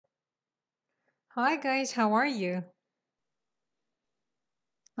Hi guys, how are you?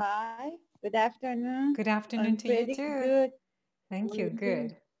 Hi, good afternoon. Good afternoon I'm to you pretty too. good. Thank How you. are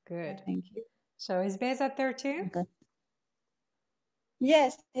Good, good. Thank you. So is Bezat there too? Okay.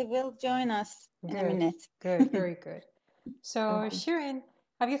 Yes, he will join us in a Good, minute. good, very good. So Okay. Shirin,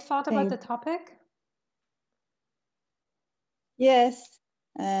 have you thought about the Thank topic? Yes,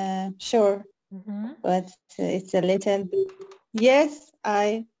 sure, but it's a little bit. Yes,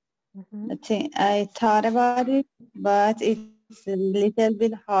 I think I thought about it, but it's a little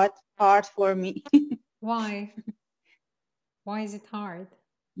bit hard for me. Why? Why is it hard?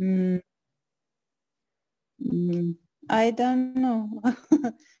 I don't know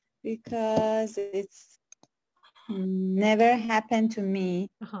because it's never happened to me.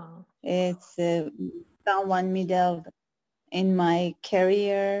 It's someone middle in my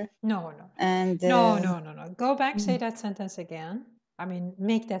career. No. And No. Go back, say that sentence again. I mean,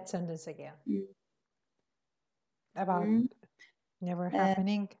 make that sentence again. About never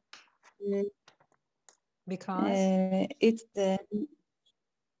happening. Because? It's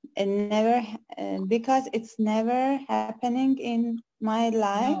never because it's never happening in my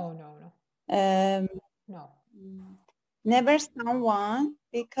life. No. Never someone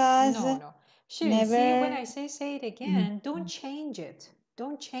because No. Shirin, see, when I say it again, don't change it.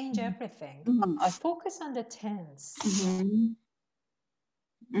 Don't change everything. Focus on the tense.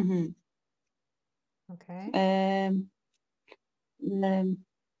 Okay.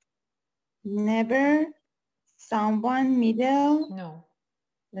 Never someone middle. No.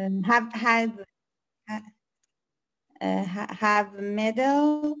 Have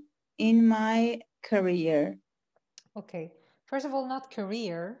medal in my career. Okay. First of all, not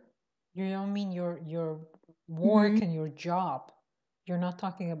career. You don't mean your work and your job. You're not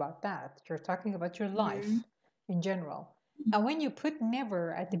talking about that. You're talking about your life in general. And when you put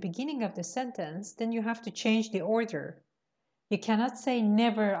never at the beginning of the sentence, then you have to change the order. You cannot say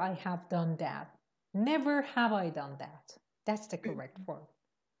never I have done that. Never have I done that. That's the correct form.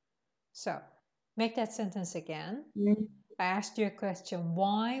 So make that sentence again. I asked you a question.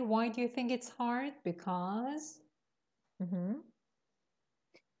 Why? Why do you think it's hard? Because?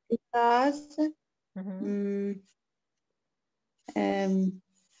 Because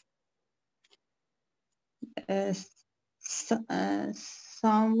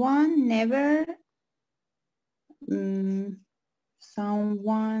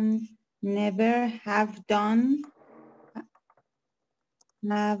someone never have done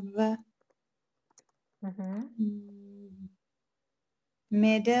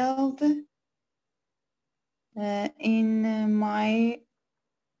meddled in my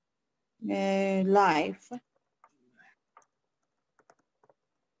life.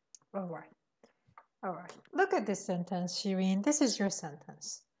 All right. Look at this sentence, Shireen. This is your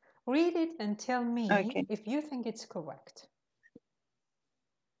sentence. Read it and tell me if you think it's correct.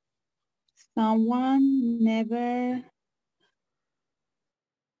 Someone never.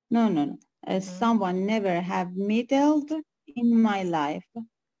 No. Someone never have meddled in my life.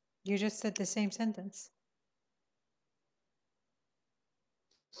 You just said the same sentence.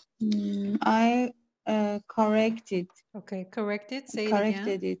 I corrected. Okay, corrected. Say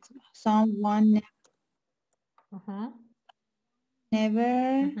corrected it again. Someone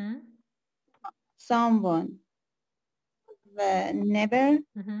never. Someone never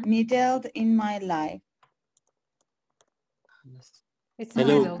meddled in my life. It's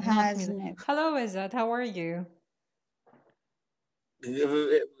hello. Middle, not middle. Hello, Azad. How are you?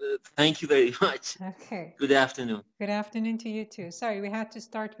 Thank you very much. Okay. Good afternoon. Good afternoon to you too. Sorry, we had to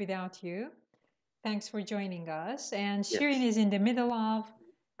start without you. Thanks for joining us. And Shirin is in the middle of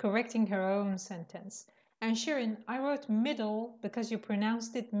correcting her own sentence. And Shirin, I wrote middle because you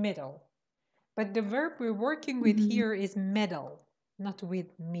pronounced it middle. But the verb we're working with here is meddle, not with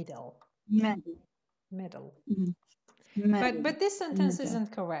middle. Middle. But this sentence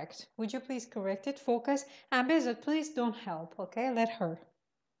isn't correct. Would you please correct it? Focus. And Bezat, please don't help, okay? Let her.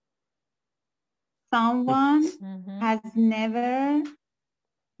 Someone has never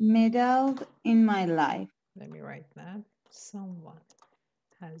meddled in my life. Let me write that. Someone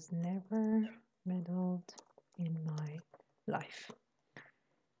has never meddled in my life.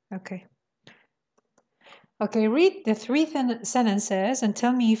 Okay. Okay, read the three sentences and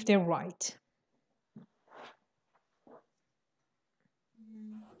tell me if they're right.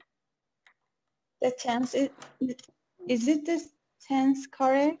 The tense is it the tense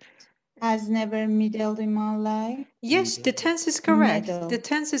correct? Has never meddled in my life? Yes, the tense is correct. The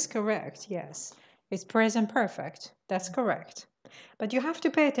tense is correct, yes. It's present perfect. That's correct. But you have to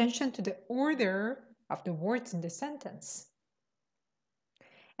pay attention to the order of the words in the sentence.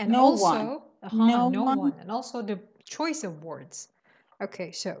 And no also, No no one. one. And also the choice of words.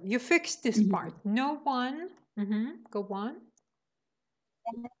 Okay, so you fixed this part. No one. Go on.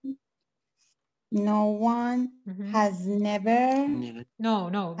 No one has never. Never.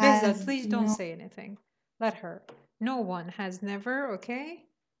 No. Has Beza, please don't no- say anything. Let her. No one has never, okay?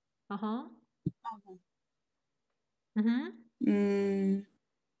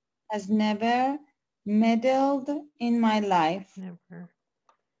 Has never meddled in my life. Never.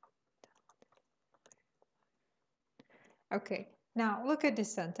 Okay, now look at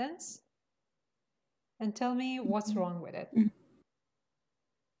this sentence and tell me what's wrong with it.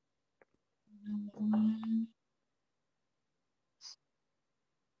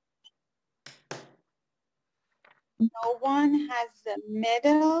 No one has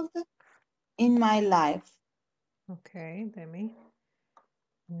meddled in my life. Okay, let me.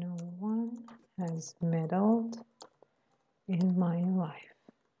 No one has meddled in my life.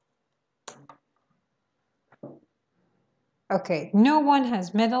 Okay, no one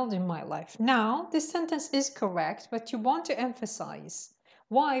has meddled in my life. Now, this sentence is correct, but you want to emphasize.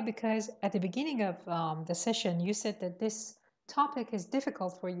 Why? Because at the beginning of the session, you said that this topic is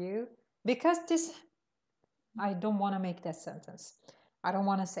difficult for you because this, I don't want to make that sentence. I don't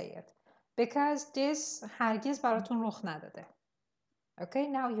want to say it. Because this هرگز براتون رخ نداده. Okay,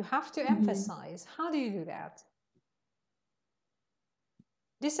 now you have to emphasize. How do you do that?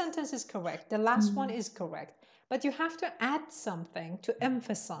 This sentence is correct. The last one is correct. But you have to add something to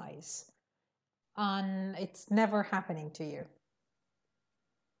emphasize on it's never happening to you.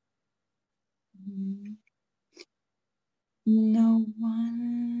 No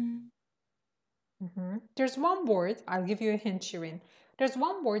one. There's one word, I'll give you a hint, Shirin. There's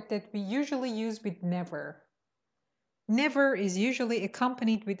one word that we usually use with never. Never is usually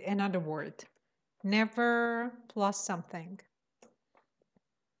accompanied with another word. Never plus something.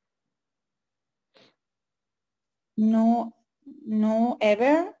 No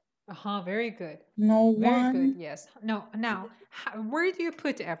ever. Very good. No Very one. good, yes. No, now, where do you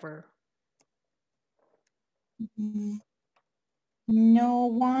put ever? No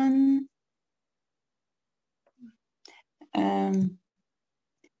one.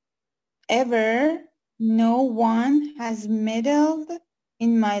 Ever. No one has meddled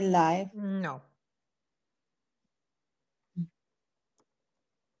in my life. No.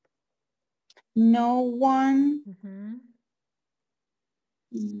 No one.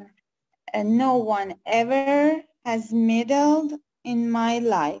 No one ever has meddled in my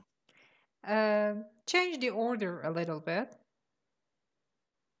life. Change the order a little bit.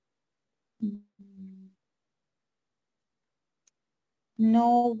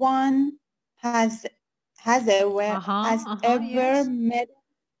 No one has ever yes. meddled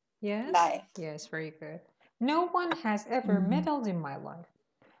Yes. in life. Yes, very good. No one has ever meddled in my life.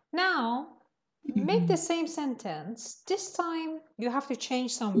 Now, make the same sentence. This time, you have to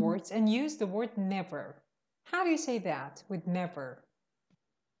change some words and use the word never. How do you say that with never?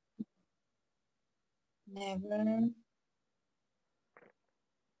 Never.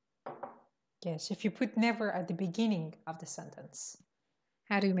 Yes, if you put never at the beginning of the sentence.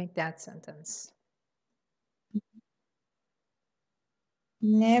 How do you make that sentence?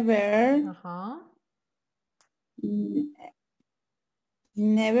 Never.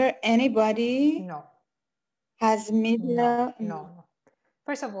 Never anybody has meddled. No.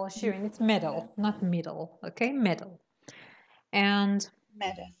 First of all, Shirin, it's middle, not middle. Okay, middle. And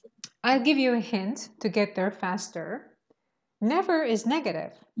I'll give you a hint to get there faster. Never is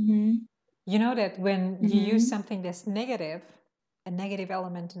negative. You know that when you use something that's negative, a negative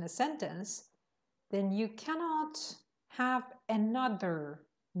element in a sentence, then you cannot have another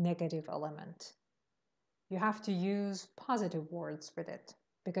negative element. You have to use positive words with it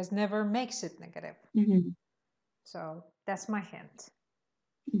because never makes it negative. So that's my hint.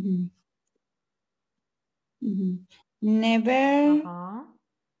 Never.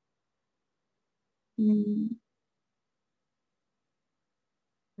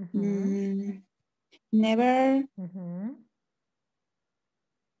 Never.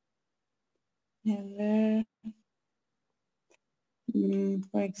 Never.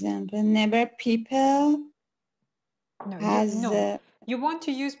 For example, never people. You want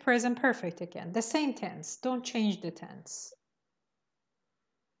to use present perfect again. The same tense. Don't change the tense.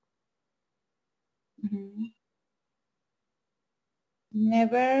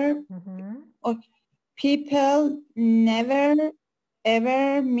 Never. Okay. People never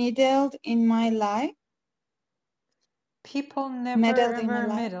ever meddled in my life. People never ever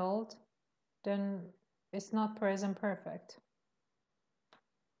meddled. Then it's not present perfect.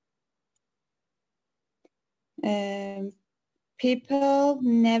 People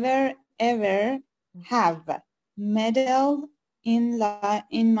never ever have meddled in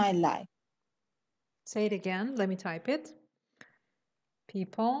my life. Say it again. Let me type it.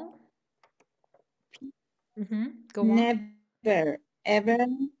 People. Go on. Never ever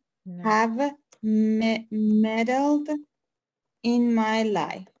have meddled in my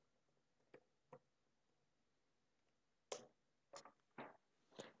life.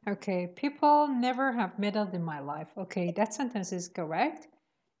 Okay, people never have meddled in my life. Okay, that sentence is correct.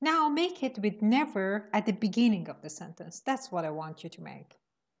 Now make it with never at the beginning of the sentence. That's what I want you to make.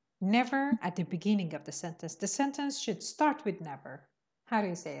 Never at the beginning of the sentence. The sentence should start with never. How do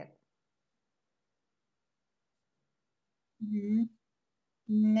you say it?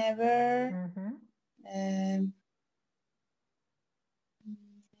 Never,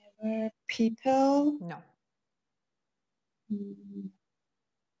 never people. No.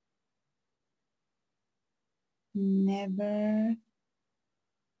 Never.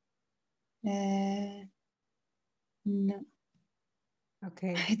 No.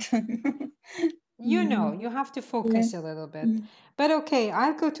 Okay. I don't know. You know, you have to focus a little bit. But okay,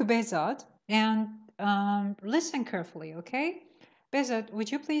 I'll go to Behzad and listen carefully, okay? Behzad,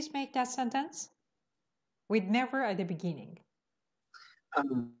 would you please make that sentence with never at the beginning?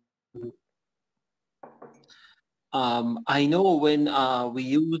 I know when we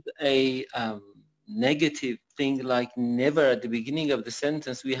use a negative thing like never at the beginning of the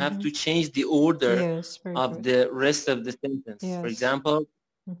sentence, we have to change the order of the rest of the sentence. For example,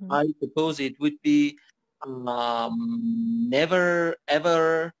 I suppose it would be never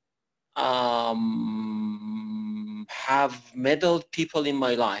ever have meddled people in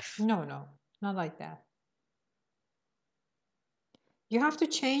my life. No, no, not like that. You have to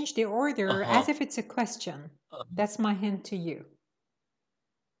change the order as if it's a question. That's my hint to you.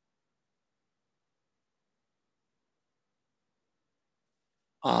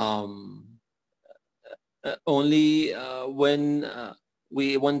 Only when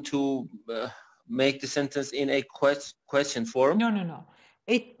we want to make the sentence in a question form. No, no, no.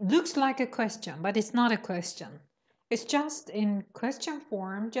 It looks like a question, but it's not a question. It's just in question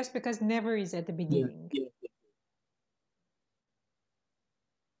form, just because never is at the beginning.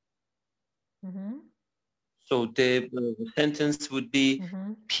 So the sentence would be,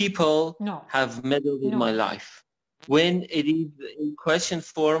 people have meddled in my life. When it is in question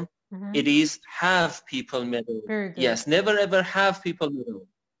form, it is have people meddled. Very good. Yes, never ever have people meddled.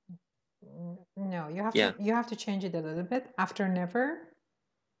 No, you have to change it a little bit. After never.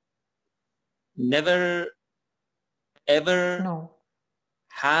 Never ever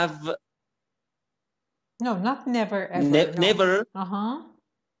have. No, not never ever. Never.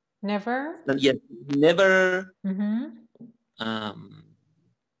 Never. Yes, never.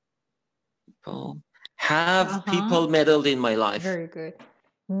 People have people meddled in my life. Very good.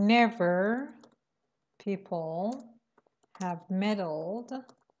 Never people have meddled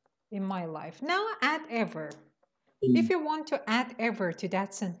in my life. Now add ever. If you want to add ever to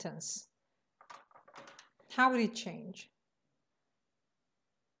that sentence, how would it change?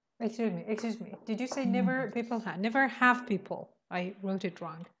 Excuse me. Did you say never people have? Never have people. I wrote it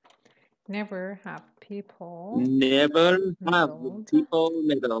wrong. Never have people. Never have people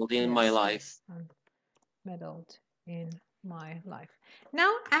meddled in my life. Meddled in my life.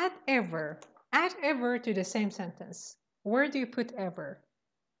 Now add ever. Add ever to the same sentence. Where do you put ever?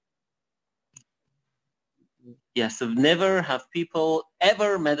 Yes, so never have people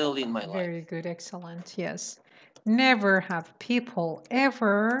ever meddled in my life. Very good, excellent, yes. Never have people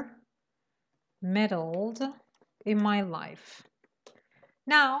ever meddled in my life.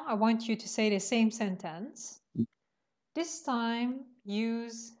 Now, I want you to say the same sentence. This time,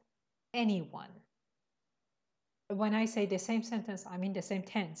 use anyone. When I say the same sentence, I mean the same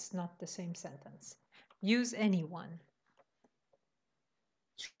tense, not the same sentence. Use anyone.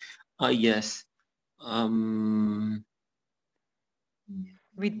 Yes.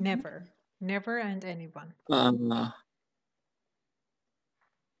 With never. Never and anyone.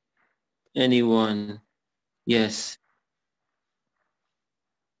 Anyone. Yes.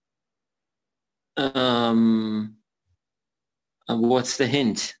 What's the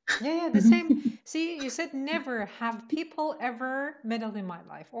hint? Yeah, the same. See, you said never have people ever meddled in my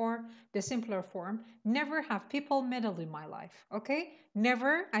life, or the simpler form, never have people meddled in my life. Okay,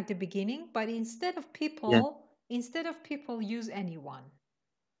 never at the beginning, but instead of people, use anyone.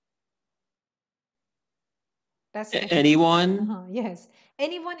 That's anyone. Yes,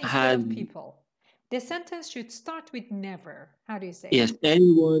 anyone instead of people. The sentence should start with never. How do you say? Yes,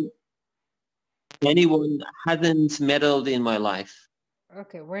 anyone hasn't meddled in my life.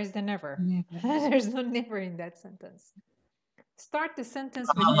 Okay, where's the never? There's no never in that sentence. Start the sentence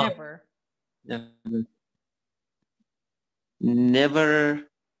with never. Never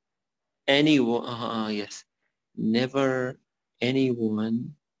anyone, yes. Never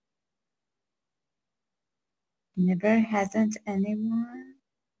anyone. Never hasn't anyone.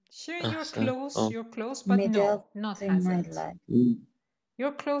 Shirin, you're close, but no, not hasn't.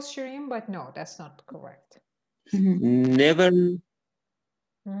 You're close, Shirin, but no, that's not correct. Never.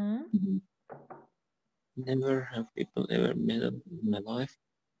 Never have people ever meddled in my life.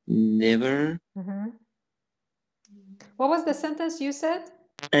 Never. What was the sentence you said?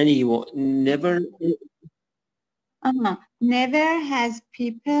 Anyone. Never. Never has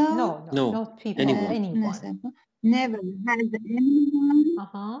people. No, not people. Anyone. Never has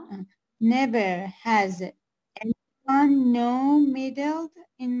anyone. Never has anyone meddled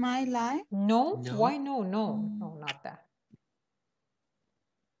in my life. No? Why no? No, not that.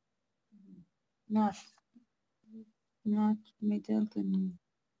 Not meddled in.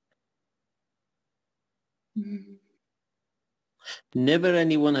 Never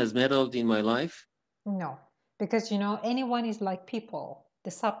anyone has meddled in my life. No, because anyone is like people,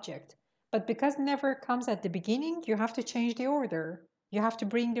 the subject. But because never comes at the beginning, you have to change the order. You have to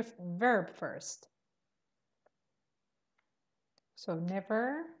bring the verb first. So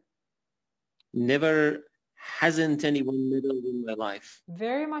never. Never hasn't anyone meddled in my life.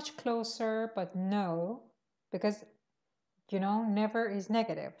 Very much closer, but no, because never is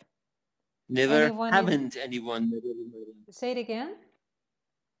negative. Never haven't anyone meddled in my life. Say it again.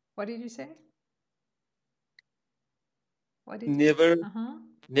 What did you say?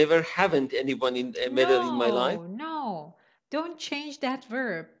 Never haven't anyone meddled in my life. No, don't change that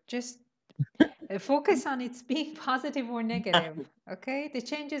verb. Just focus on its being positive or negative. Okay, the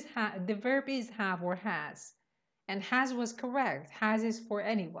change is the verb is have or has, and has was correct. Has is for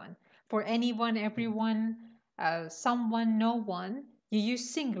anyone, everyone, someone, no one. You use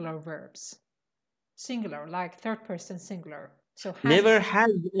singular verbs, singular, like third person singular. So never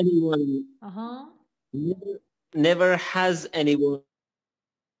has anyone. Never has anyone.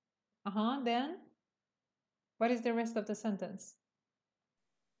 Then what is the rest of the sentence?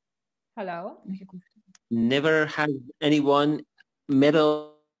 Hello? Never has anyone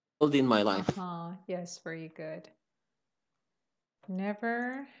meddled in my life. Yes, very good.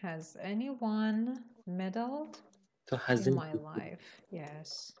 Never has anyone meddled in my life.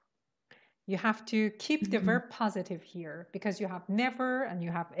 Yes. You have to keep the verb positive here because you have never and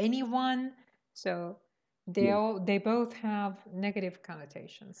you have anyone. So they both have negative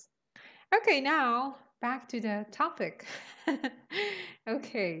connotations. Okay, now back to the topic.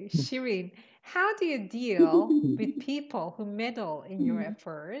 Okay, Shirin, how do you deal with people who meddle in your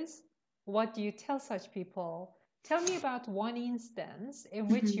affairs? What do you tell such people? Tell me about one instance in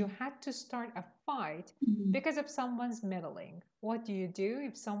which you had to start a fight because of someone's meddling. What do you do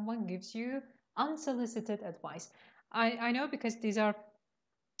if someone gives you unsolicited advice? I know because these are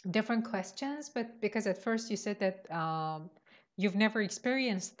different questions, but because at first you said that you've never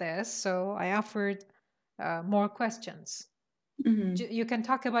experienced this, so I offered more questions. You can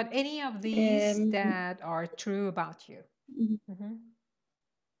talk about any of these that are true about you.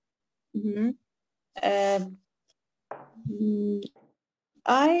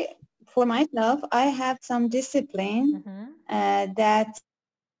 For myself, I have some discipline that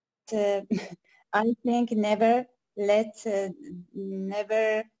I think never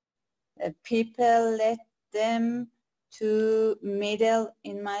people let them to meddle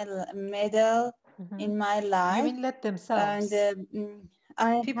in my life. You mean let themselves? And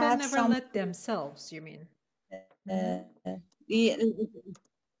people have never let themselves. You mean?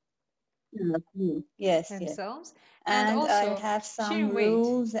 Yes. Themselves. And also, I have some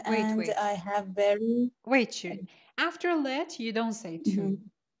rules, and I have very. Shirin. After let, you don't say to.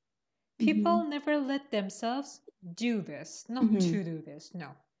 People never let themselves do this, not to do this.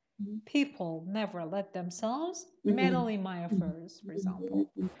 No. People never let themselves meddle in my affairs, for example.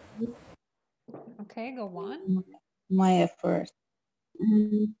 Okay, go on. My affairs.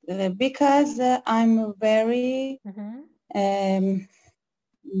 Because I'm very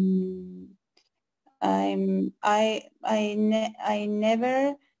I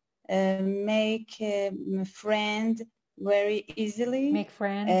never make a friend very easily. Make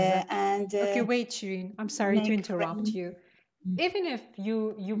friends. Okay, wait, Shirin. I'm sorry to interrupt you. Even if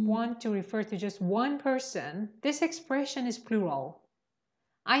you want to refer to just one person, this expression is plural.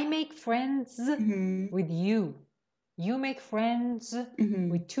 I make friends with you. You make friends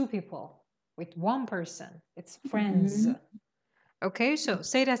with two people, with one person. It's friends. Okay, so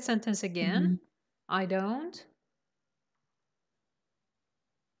say that sentence again. I don't.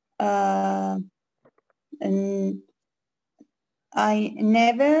 I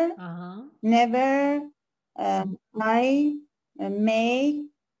never never I make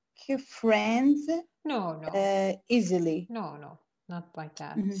friends easily. No, not like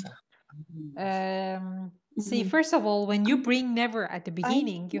that. See, first of all, when you bring never at the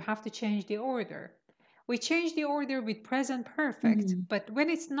beginning, you have to change the order. We change the order with present perfect, but when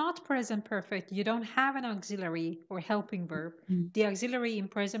it's not present perfect, you don't have an auxiliary or helping verb. The auxiliary in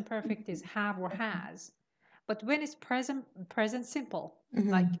present perfect is have or has. But when it's present simple,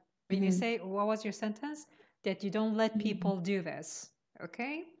 like when you say, what was your sentence? That you don't let people do this,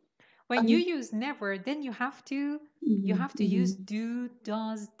 okay? When you use never, then you have to use do,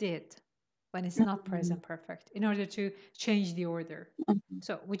 does, did when it's not present perfect in order to change the order.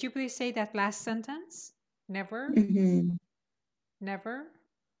 So would you please say that last sentence? Never? Never?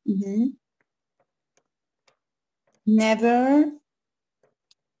 Never.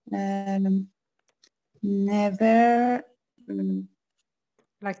 Never.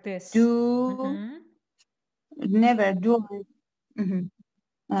 Like this. Do. Never do.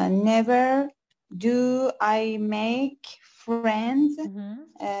 Never do I make friends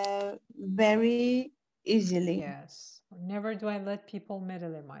very easily. Yes. Never do I let people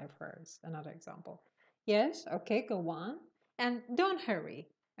meddle in my affairs. Another example. Yes. Okay, go on. And don't hurry.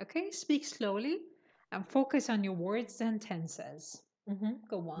 Okay, speak slowly and focus on your words and tenses.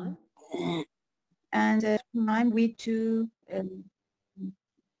 Go on. And time we to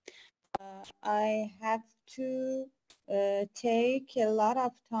I have to take a lot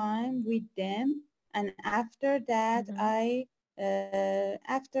of time with them, and after that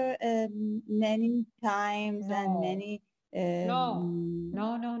after many times and many no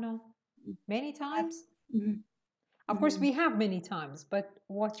many times. Of course we have many times, but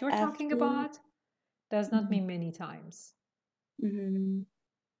what you're talking about does not mean many times.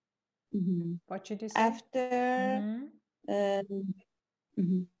 What should you say?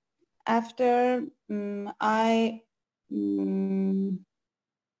 After I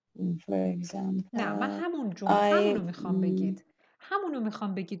for example نه من همونو میخوام بگید. همونو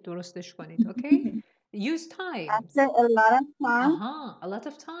میخوام بگید درستش کنید. Okay? Use times. After a lot of time. a lot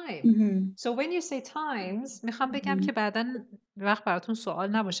of time. So when you say times میخوام بگم که بعداً وقت براتون سوال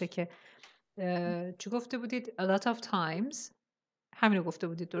نباشه که چی گفته بودید؟ A lot of times. همینو گفته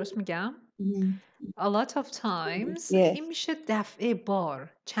بودید، درست میگم؟ A lot of times این میشه دفعه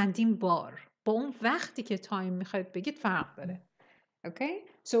بار، چندین بار. با اون وقتی که تایم میخواید بگید فرق داره. Okay?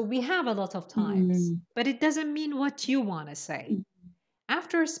 So we have a lot of times, but it doesn't mean what you want to say.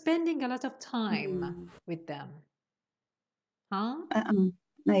 After spending a lot of time with them. Huh?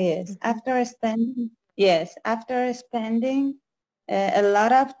 Yes. After spending a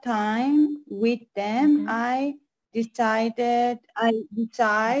lot of time with them, I decide to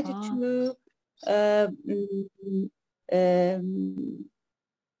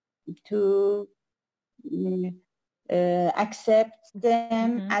accept them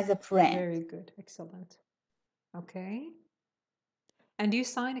as a friend. Very good. Excellent. Okay. And do you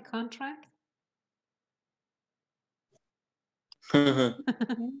sign a contract?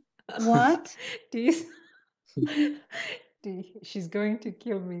 What? She's going to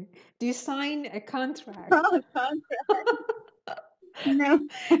kill me. Do you sign a contract? Contract? No.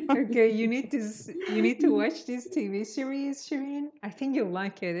 Okay, you need to watch this TV series, Shireen. I think you'll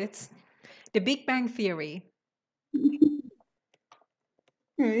like it. It's The Big Bang Theory.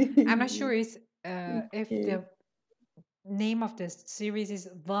 I'm not sure if the name of the series is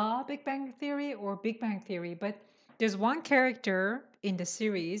The Big Bang Theory or Big Bang Theory, but there's one character in the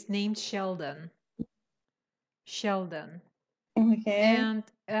series named Sheldon. Okay. And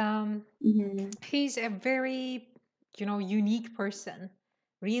he's a very, unique person,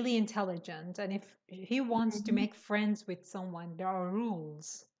 really intelligent. And if he wants to make friends with someone, there are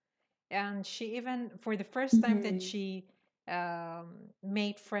rules. And she even, for the first time that she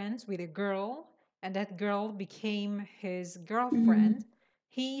made friends with a girl, and that girl became his girlfriend,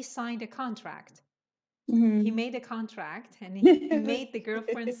 he signed a contract. He made a contract and he made the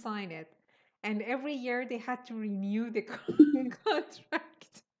girlfriend sign it. And every year they had to renew the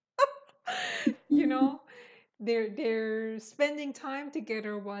contract. Their spending time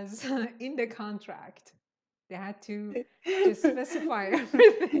together was in the contract. They had to just specify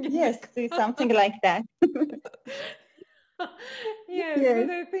everything. Yes, something like that. Yes, but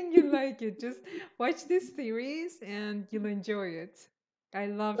I think you like it. Just watch this series and you'll enjoy it. I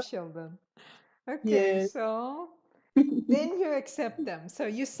love Sheldon. Okay, so then you accept them. So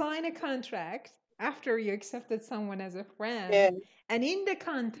you sign a contract after you accepted someone as a friend. And in the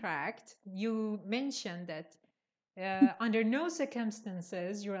contract, you mentioned that under no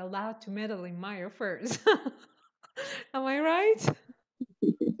circumstances you're allowed to meddle in my affairs. Am I right?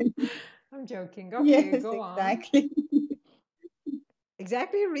 I'm joking. Okay, yes, go exactly. on.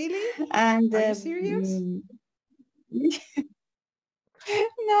 Exactly, really? And are you serious?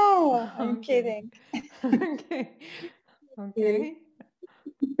 No, I'm kidding. Okay. Okay.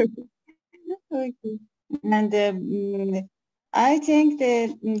 Okay. And I think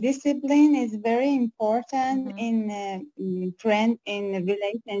the discipline is very important in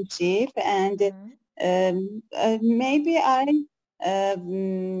relationship, and maybe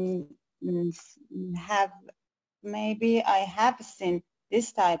I have seen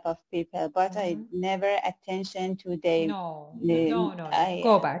this type of people, but I never attention to them. No.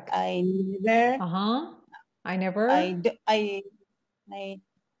 Go back. I never. I never.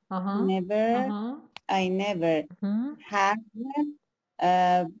 I never have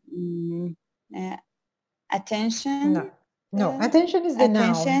attention. No. Attention is the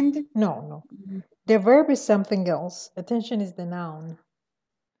noun. No. The verb is something else. Attention is the noun.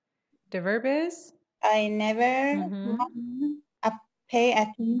 The verb is? I never pay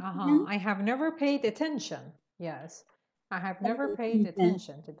attention. I have never paid attention. Yes. I have never paid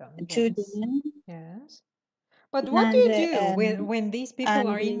attention to them. Yes. But what do you do when these people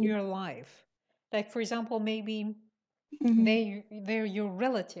are in your life? Like, for example, maybe they're your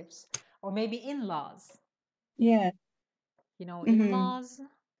relatives, or maybe in-laws. Yeah. You know, in-laws.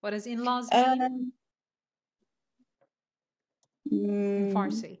 What does in-laws mean? In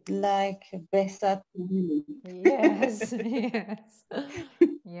Farsi. Like besat family. Yes. Yes.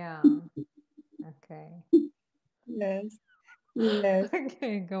 Yeah. Okay. Yes.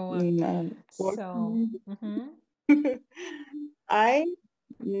 Okay, go on. So, I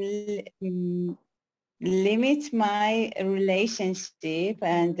limit my relationship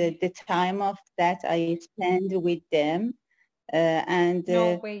and the time of that I spend with them.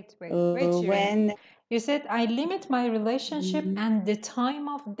 No, wait. When you said I limit my relationship and the time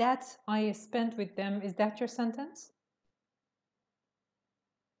of that I spend with them, is that your sentence?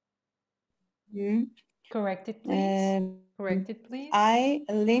 Correct it, please. Correct it, please. I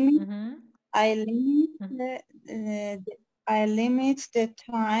limit the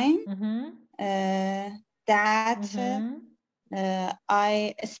time that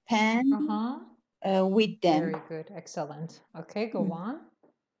I spend with them. Very good. Excellent. Okay, go on.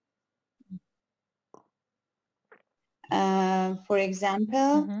 For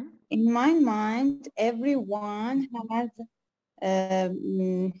example, in my mind, everyone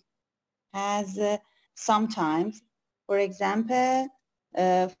has sometimes, for example,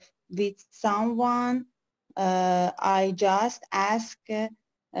 with someone, I just ask,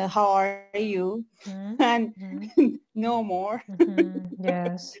 how are you? And no more.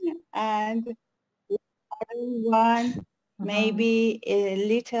 Yes. And everyone maybe a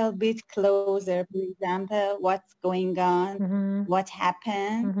little bit closer, for example, what's going on, what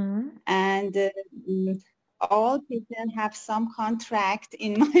happened, and all people have some contract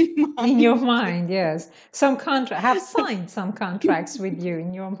in my mind. In your mind, yes. Some contract have signed some contracts with you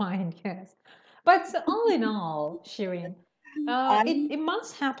in your mind, yes. But all in all, Shirin, it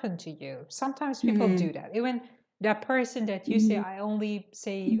must happen to you. Sometimes people do that. Even that person that you say, I only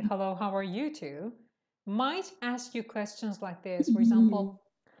say hello, how are you to, might ask you questions like this. For example,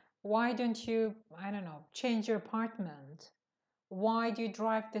 why don't you, I don't know, change your apartment? Why do you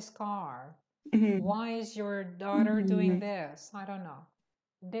drive this car? Why is your daughter doing this? I don't know.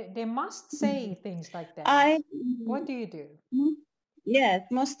 They must say things like that. What do you do? Yes,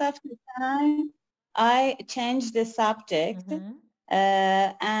 most of the time I change the subject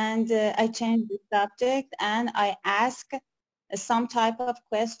and I change the subject and I ask some type of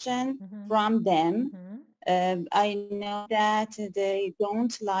question from them. I know that they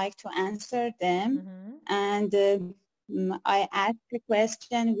don't like to answer them, and I ask a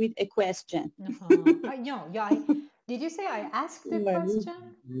question with a question. Did you say I asked the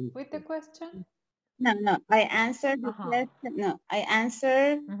question with the question? No, I answer the question. No, I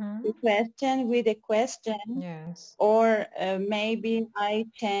answer the question with a question. Yes. Or maybe I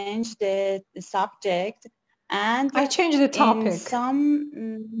change the subject, and I change the topic.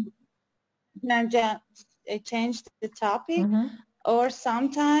 I change the topic, or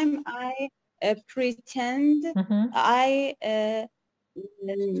sometimes I pretend I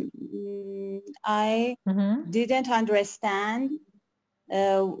didn't understand.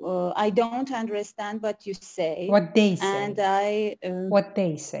 I don't understand what you say. What they say. And what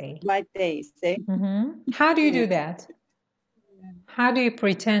they say. What they say. How do you do that? How do you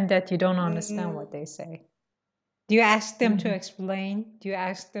pretend that you don't understand what they say? Do you ask them to explain? Do you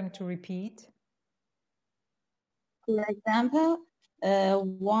ask them to repeat? For example,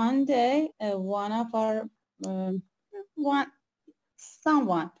 one day, one of our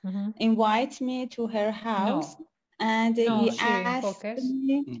someone invite me to her house, and he asked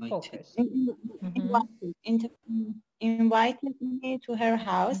me, invited me to her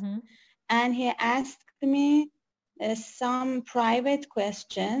house, and he asked me some private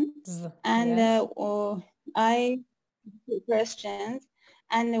questions, and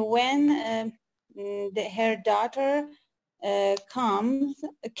and when her daughter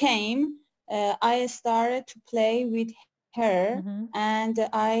came, I started to play with her, and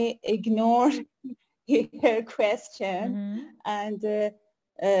I ignored her question, and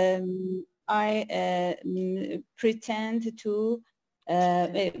I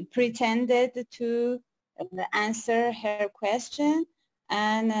pretended to answer her question,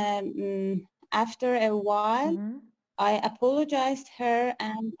 and after a while I apologized her,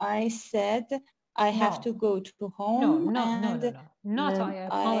 and I said I have to go to home. Not I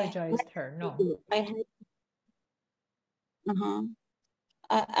apologized her. No.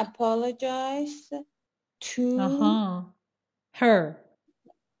 I apologized to her.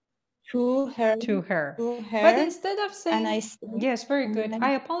 To her. But instead of saying, yes, very good.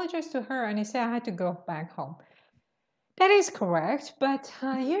 I apologize to her, and I say I had to go back home. That is correct, but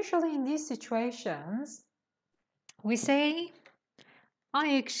usually in these situations, we say, I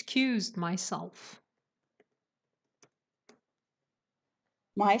excused myself.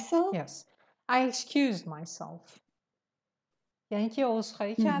 Myself? Yes. I excused myself. یعنی که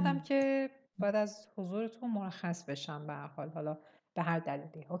عذرخواهی کردم که بعد از حضورتون مرخص بشم به هر حال، حالا به هر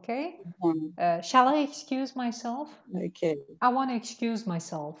دلیلی. Okay? Shall I excuse myself? Okay. I want to excuse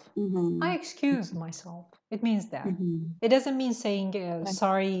myself. I excused myself. It means that. It doesn't mean saying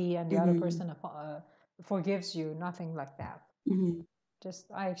sorry and the other person forgives you. Nothing like that.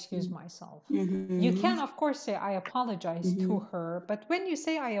 Just I excuse myself. You can, of course, say I apologize to her, but when you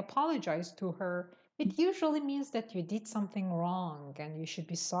say I apologize to her, it usually means that you did something wrong and you should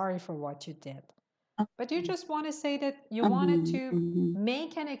be sorry for what you did. But you just want to say that you wanted to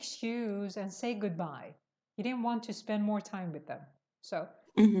make an excuse and say goodbye. You didn't want to spend more time with them. So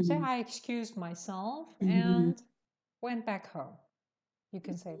say I excused myself and went back home. You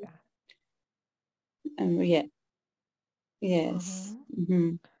can say that. Yeah. Yes.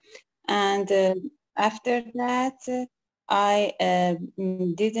 And after that, I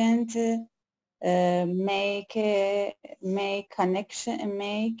didn't make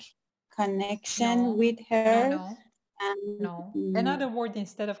connection with her. No. Another word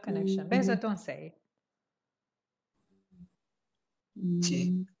instead of connection. Beza, don't say it.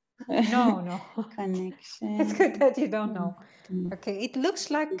 No. Connection. It's good that you don't know. Okay, it looks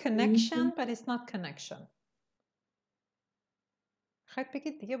like connection, but it's not connection. خواهد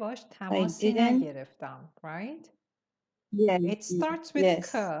بگید دیگه باش تماسی نگرفتم, right? Yes. It starts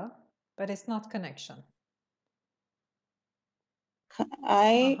with k, but it's not connection.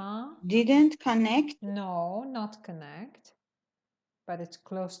 I didn't connect. No, not connect, but it's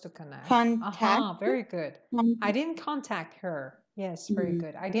close to connect. Contact. Very good. I didn't contact her. Yes, very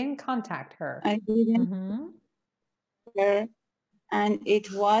good. I didn't contact her. I didn't her, and it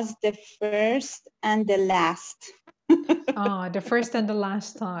was the first and the last. The first and the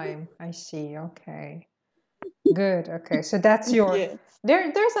last time. I see. Okay. Good. Okay. So that's your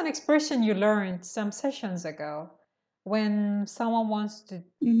there's an expression you learned some sessions ago when someone wants to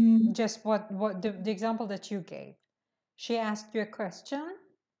just what the example that you gave. She asked you a question,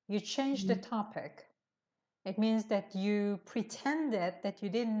 you changed the topic. It means that you pretended that you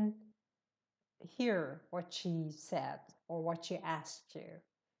didn't hear what she said or what she asked you.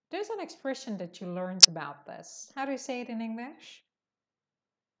 There's an expression that you learned about this. How do you say it in English?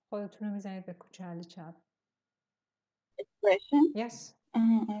 خودتون رو میزنید به کوچه علی چپ. Expression? Yes.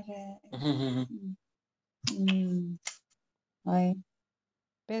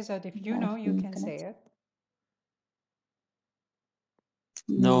 Bezod, if you know, you can say it.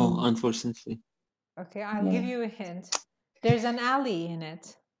 No, unfortunately. Okay, I'll give you a hint. There's an alley in it.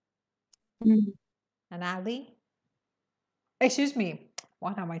 An alley? Excuse me.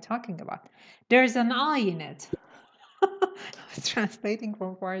 What am I talking about? There's an eye in it. I was translating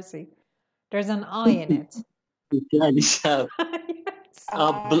from Farsi. There's an eye in it. Yes.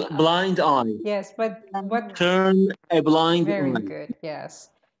 Blind eye. Yes, but what? Turn a blind eye. Very good. Yes,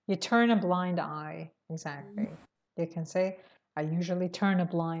 you turn a blind eye. Exactly. You can say, I usually turn a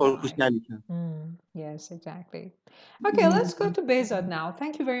blind eye. Yes, exactly. Okay, let's go to Bezod now.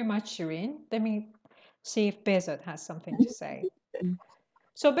 Thank you very much, Shireen. Let me see if Bezod has something to say.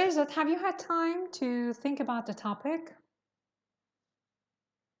 So Bezod, have you had time to think about the topic?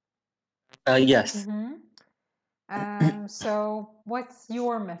 Yes. So what's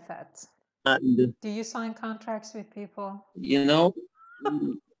your method? Do you sign contracts with people? You know,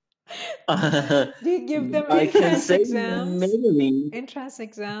 Do you give them entrance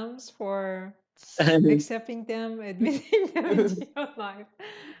exams for accepting them, admitting them into your life?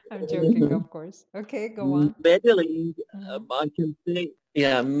 I'm joking, of course. Okay, go on. Meddling, I can say,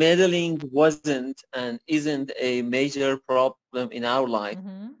 yeah, meddling wasn't and isn't a major problem in our life,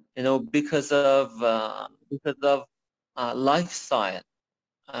 you know, because of lifestyle.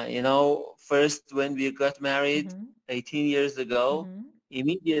 You know, first when we got married 18 years ago,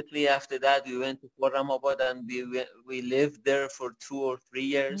 immediately after that we went to Khorramabad and we lived there for 2 or 3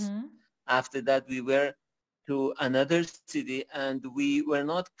 years. After that we were to another city and we were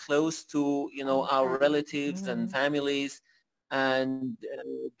not close to, you know, our relatives and families, and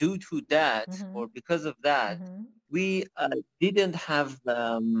due to that or because of that we didn't have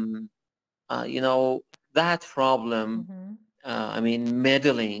you know, that problem. I mean,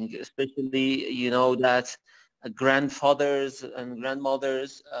 meddling, especially, you know, that grandfathers and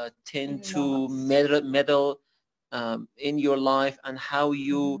grandmothers tend to meddle in your life and how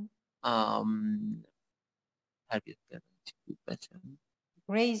you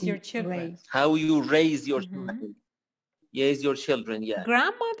raise your children. How you raise your children. Raise your children, yeah.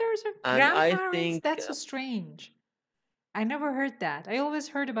 Grandmothers or and grandparents? I think, that's so strange. I never heard that. I always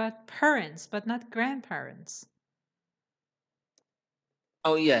heard about parents, but not grandparents.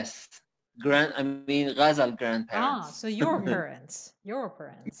 Oh, yes. I mean, Ghazal grandparents. Ah, so your parents. Your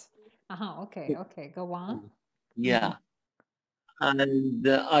parents. Okay, okay. Go on. Yeah. And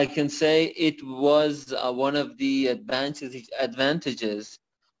I can say it was one of the advantages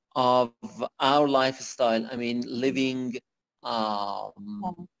of our lifestyle. I mean, living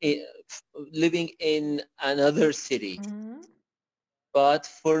in another city. But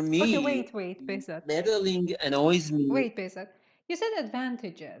for me, okay, wait, Besat. Meddling annoys me. Wait, Besat. You said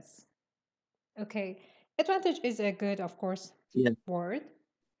advantages. Okay, advantage is a good, of course, word,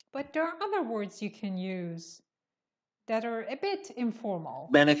 but there are other words you can use that are a bit informal.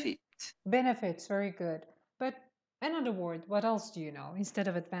 Benefit. Benefits, very good. But another word, what else do you know instead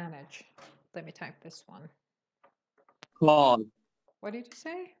of advantage? Let me type this one. Cause. What did you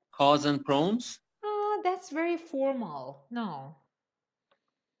say? Cause and pronouns. Oh, that's very formal. No.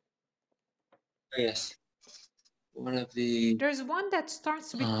 Yes. One of the... There's one that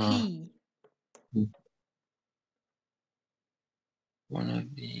starts with P. One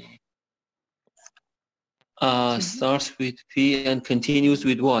of the... starts with P and continues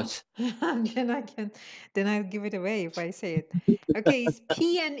with what? then I'll give it away if I say it. Okay, it's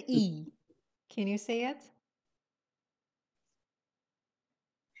P and E. Can you say it?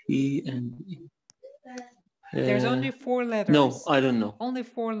 P and E. There's only 4 letters. No, I don't know. Only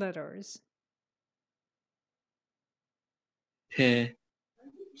 4 letters.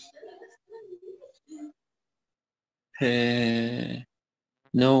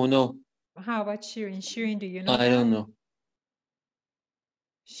 No. How about Shirin? Shirin, do you know I don't know.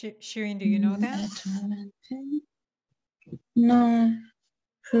 Shirin, do you know that? No.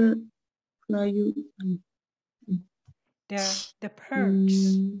 The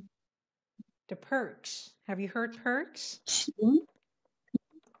perks. The perks. Have you heard perks?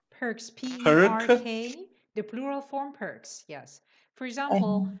 Perks. P-E-R-K. The plural form perks. Yes. For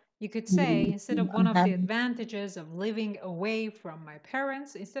example, you could say, instead of one of the advantages of living away from my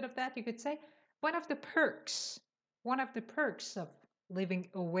parents, instead of that, you could say one of the perks. One of the perks of living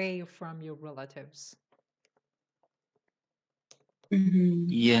away from your relatives.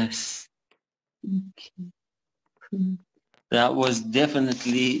 Yes. Okay. That was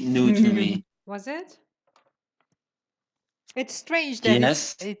definitely new to me. Was it? It's strange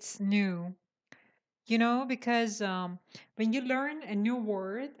that it's new. You know, because when you learn a new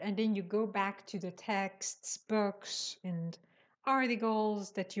word and then you go back to the texts, books, and articles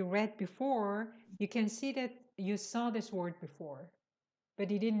that you read before, you can see that you saw this word before,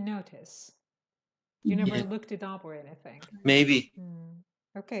 but you didn't notice. You never looked it up or anything. Maybe.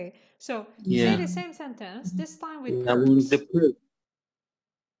 Okay, so say the same sentence, this time with perks.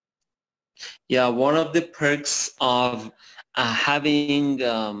 One of the perks of having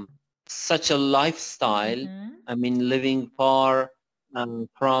such a lifestyle, I mean, living far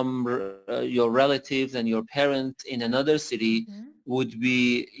from your relatives and your parents in another city would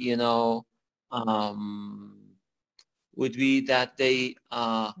be, you know, would be that they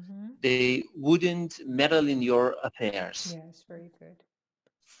wouldn't meddle in your affairs. Yes, very good.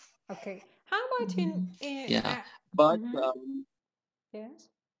 Okay, how about in but yes,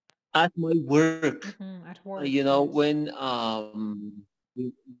 at my work, at work, you know, when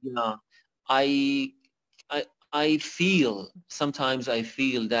I feel sometimes I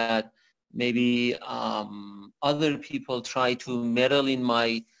feel that maybe other people try to meddle in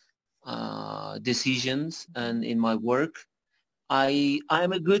my decisions and in my work,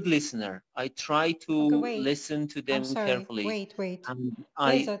 I'm a good listener. I try to listen to them carefully. Wait.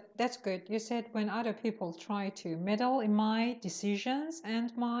 Yes, that's good. You said when other people try to meddle in my decisions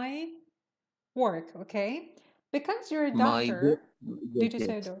and my work, okay? Because you're a doctor. Did you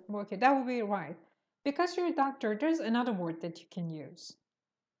say that? Okay, that would be right. Because you're a doctor, there's another word that you can use.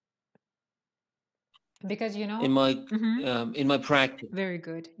 Because you know, in my practice. Very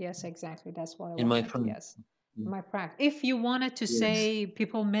good. Yes, exactly. That's what I in wanted. my practice. Yes, my practice. If you wanted to say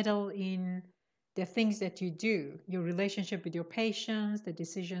people meddle in the things that you do, your relationship with your patients, the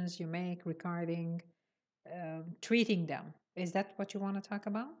decisions you make regarding treating them, is that what you want to talk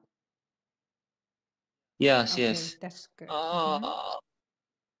about? Yes, Okay, yes. That's good.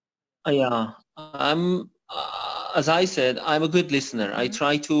 Yeah, as I said, I'm a good listener. I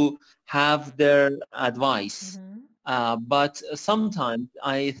try to have their advice, but sometimes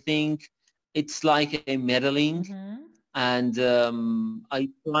I think it's like a meddling, and I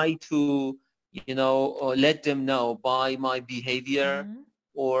try to, you know, let them know by my behavior,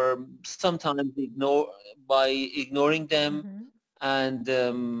 or sometimes by ignoring them, and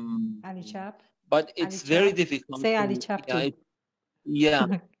Ali Chap. but it's very difficult. Say Ali Chap too. Yeah,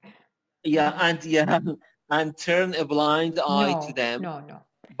 and turn a blind eye to them. No.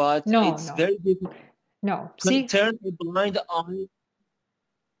 But it's very difficult. No, see, turn a blind eye.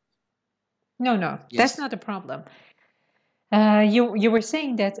 No, Yes. That's not a problem. You were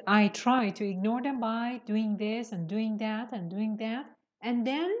saying that I try to ignore them by doing this and doing that and doing that, and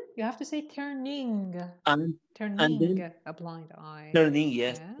then you have to say turning and then a blind eye. Turning,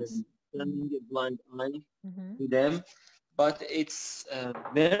 yes. Turning a blind eye to them. But it's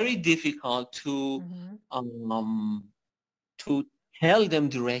very difficult to tell them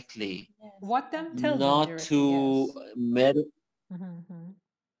directly. What them tell not them directly, to yes. meddle.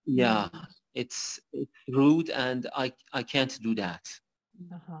 Yeah, it's rude, and I can't do that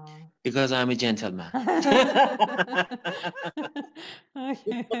because I'm a gentleman.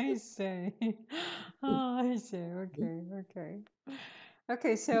 Okay, I see. Oh, I see.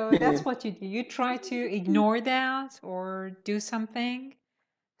 Okay, so that's what you do. You try to ignore that or do something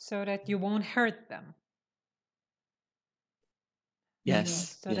so that you won't hurt them.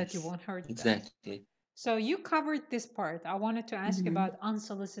 Yes, so that you won't hurt them. Exactly. So you covered this part. I wanted to ask you about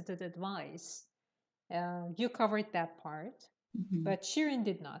unsolicited advice. You covered that part, but Shirin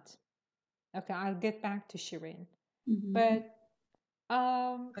did not. Okay, I'll get back to Shirin. But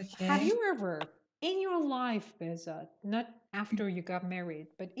have you ever, in your life, Bezat, not after you got married,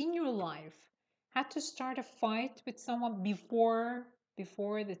 but in your life, had to start a fight with someone before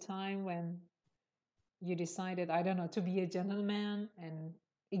the time when you decided, I don't know, to be a gentleman and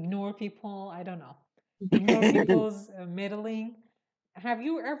ignore people? I don't know. Ignore people's meddling. Have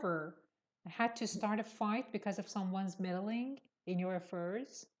you ever had to start a fight because of someone's meddling in your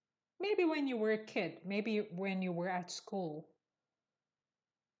affairs? Maybe when you were a kid, maybe when you were at school.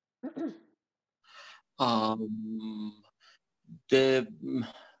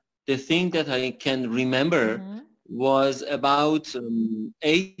 The thing that I can remember was about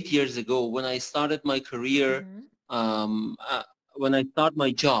 8 years ago when I started my career, when I started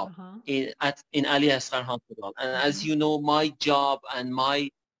my job in Ali Asghar Hospital. And as you know, my job and my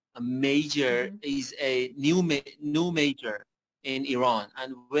major is a new major in Iran.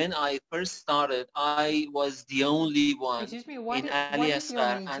 And when I first started, I was the only one in Ali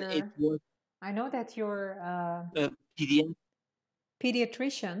Asghar, and it was. I know that you're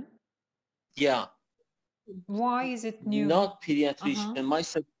pediatrician. Yeah. Why is it new? Not pediatrician. My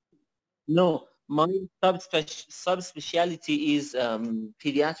subspecialty is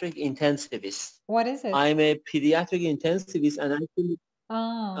pediatric intensivist. What is it? I'm a pediatric intensivist, and actually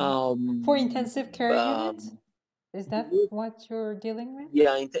for intensive care unit. Is that what you're dealing with?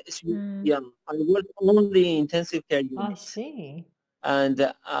 Yeah, yeah. I work only in intensive care unit. I see. And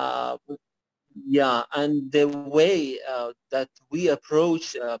yeah, and the way that we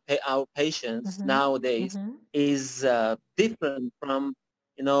approach our patients nowadays is different from,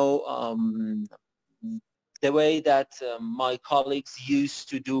 you know, the way that my colleagues used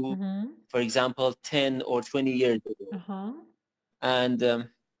to do, for example, 10 or 20 years ago. And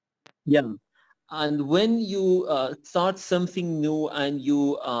yeah, and when you start something new and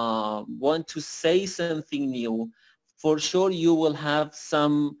you want to say something new, for sure you will have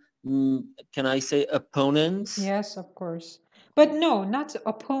some, can I say, opponents? Yes, of course. But no, not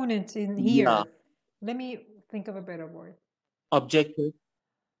opponents in here. Yeah. Let me think of a better word. Objective.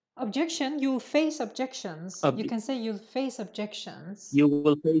 Objection, you'll face objections. You can say you'll face objections. You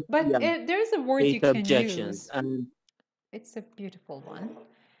will face, but there is a word you can use. And it's a beautiful one.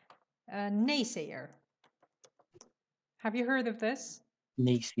 Naysayer. Have you heard of this?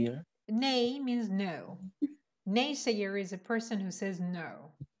 Naysayer? Nay means no. Naysayer is a person who says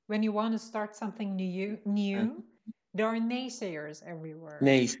no. When you want to start something new, there are naysayers everywhere.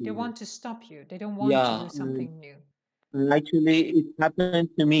 Naysayers. They want to stop you. They don't want to do something new. Actually, it happened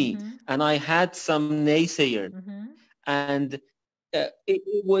to me, and I had some naysayers, and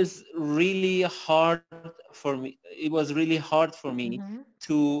it was really hard for me. It was really hard for me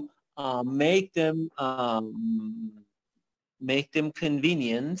to make them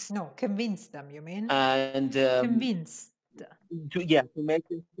convenient. No, convince them, you mean? And convinced. To make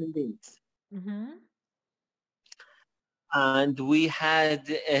them convinced. And we had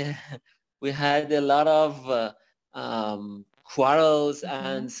a lot of quarrels,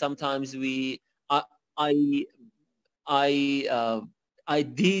 and sometimes I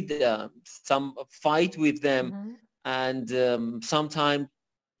did some fight with them, and sometimes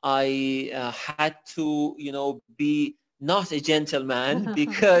I had to, be not a gentleman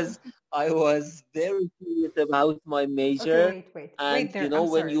because I was very serious about my major. Okay, wait And there.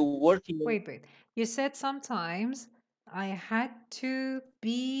 when you're working. Wait. You said sometimes I had to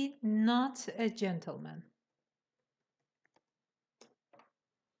be not a gentleman.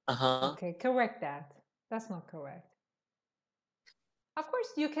 Okay, correct that. That's not correct. Of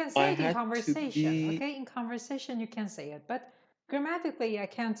course, you can say it in conversation. Okay, in conversation you can say it, but grammatically I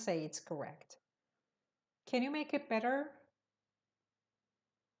can't say it's correct. Can you make it better?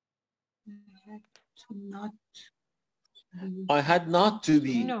 I had not to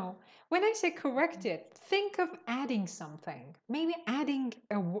be. No. When I say correct it, think of adding something. Maybe adding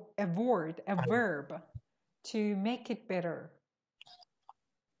a word, a verb to make it better.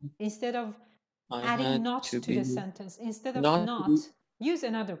 Instead of adding not to the sentence, instead of not, use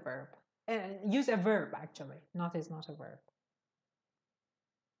another verb. Use a verb, actually. Not is not a verb.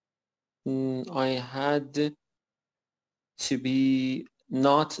 I had to be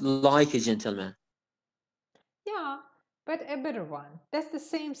not like a gentleman. Yeah, but a better one. That's the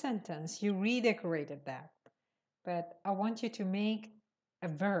same sentence. You redecorated that. But I want you to make a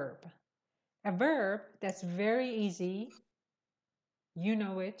verb. A verb that's very easy. You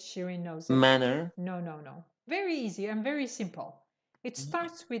know it. Shirin knows it. Manner. No. Very easy and very simple. It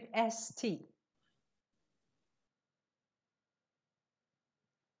starts with ST.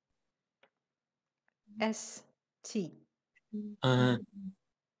 ST.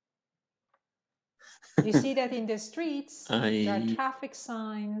 You see that in the streets, there are traffic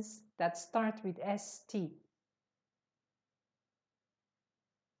signs that start with ST.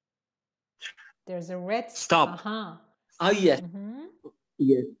 There's a red stop. Oh yes.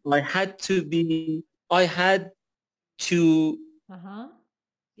 Yes. I had to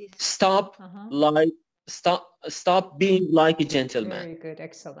stop stop being like a gentleman. Very good,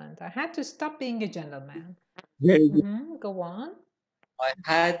 excellent. I had to stop being a gentleman. Very good. Go on. I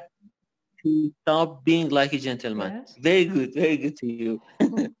had to stop being like a gentleman. Yes. Very good to you.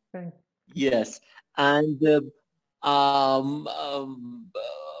 Yes. And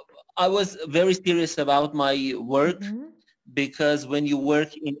I was very serious about my work because when you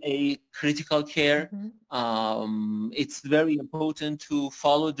work in a critical care, it's very important to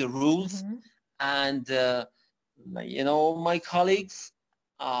follow the rules. And my colleagues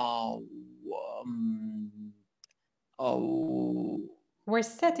were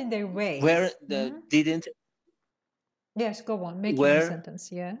set in their way. Where didn't. Yes, go on. Make a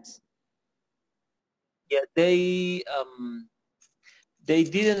sentence. Yes. Yeah, they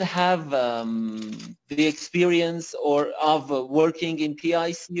didn't have the experience of working in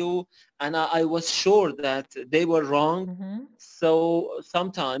PICU, and I was sure that they were wrong. So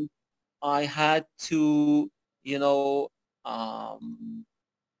sometimes I had to,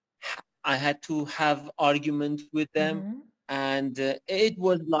 I had to have argument with them, and it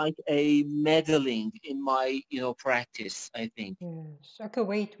was like a meddling in my, practice, I think. Yes. Okay,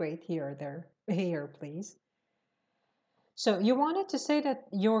 wait, here, please. So you wanted to say that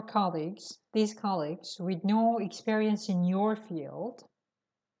your colleagues, these colleagues with no experience in your field,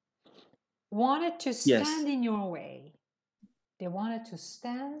 wanted to stand in your way. They wanted to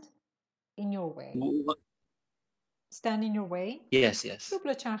stand in your way. Stand in your way? Yes. You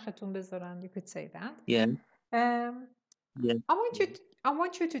could say that. Yeah. Yeah. I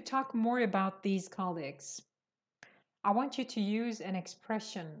want you to talk more about these colleagues. I want you to use an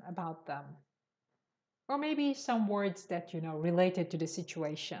expression about them. Or maybe some words that, related to the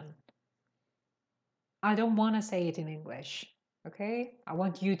situation. I don't want to say it in English. Okay? I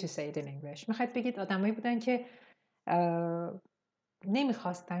want you to say it in English. میخواید بگید آدمایی بودن که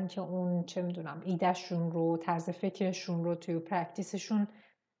نمیخواستن که اون چه میدونم ایدهشون رو طرز فکرشون رو توی پرکتیسشون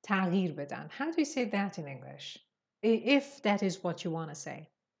تغییر بدن. How do you say that in English? If that is what you want to say.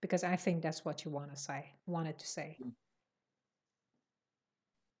 Because I think that's what you wanted to say.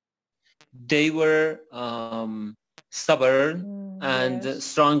 They were stubborn and yes.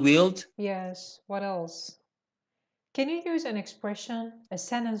 strong-willed. Yes. What else? Can you use an expression, a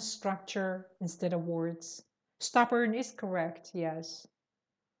sentence structure instead of words? Stubborn is correct, yes.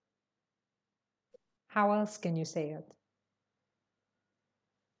 How else can you say it?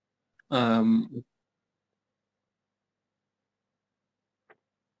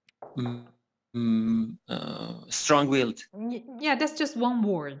 Strong-willed. Yeah, that's just one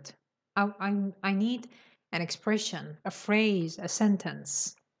word. I need an expression, a phrase, a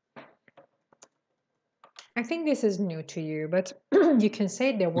sentence. I think this is new to you, but you can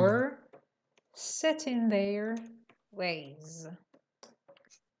say they were set in their ways.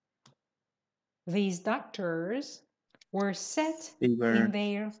 These doctors were set in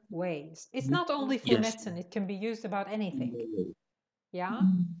their ways. It's not only for medicine, it can be used about anything. Yeah?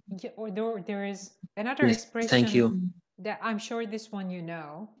 Or there is another expression. Thank you. That I'm sure this one you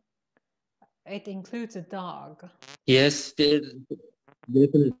know. It includes a dog. Yes,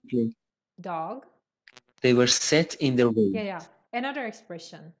 definitely. Dog. They were set in their way. Yeah. Another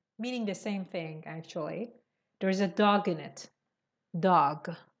expression, meaning the same thing, actually. There's a dog in it.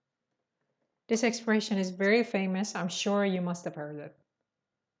 Dog. This expression is very famous. I'm sure you must have heard it.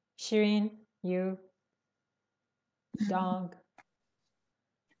 Shirin, you. Dog.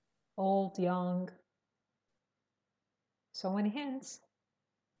 Old, young. So many hints.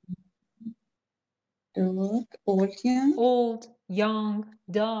 Old, young. Old, young,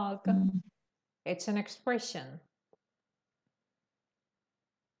 dog. It's an expression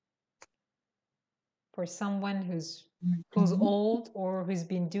for someone who's old or who's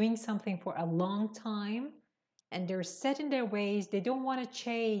been doing something for a long time and they're set in their ways. They don't want to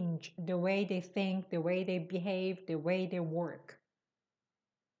change the way they think, the way they behave, the way they work.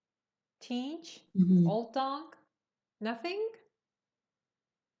 Teach, old dog, nothing?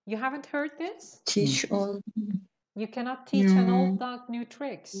 You haven't heard this? Teach old. You cannot teach an old dog new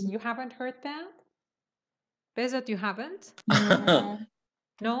tricks. You haven't heard that? Bezat, you haven't?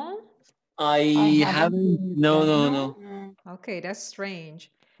 No? I haven't. No. Okay, that's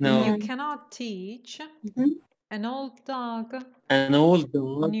strange. No. You cannot teach an old dog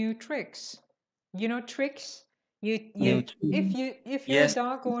new tricks. You know tricks? If you're a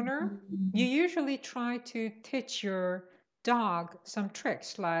dog owner, you usually try to teach your dog some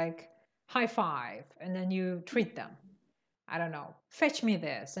tricks like high five, and then you treat them. I don't know, fetch me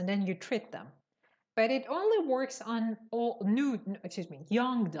this, and then you treat them. But it only works on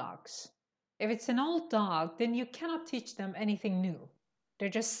young dogs. If it's an old dog, then you cannot teach them anything new. They're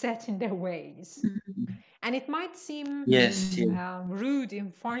just set in their ways. And it might seem rude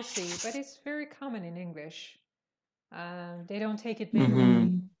in Farsi, but it's very common in English. They don't take it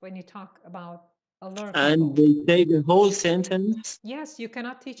literally when you talk about a lot of people. And they say the whole sentence. Yes, you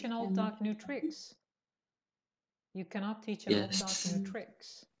cannot teach an old dog new tricks. You cannot teach an old dog new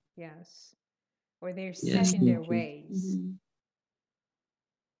tricks. Yes. Or they're set in their ways.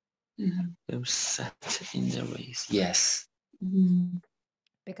 They're set in their ways. Yes.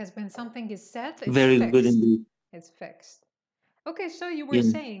 Because when something is set, it's very fixed. Good indeed. It's fixed. Okay, so you were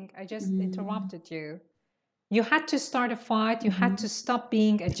saying, I just interrupted you. You had to start a fight. You had to stop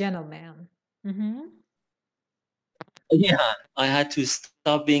being a gentleman. Yeah, I had to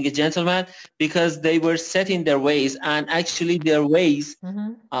stop being a gentleman because they were set in their ways, and actually their ways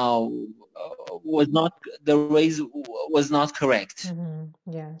was not correct.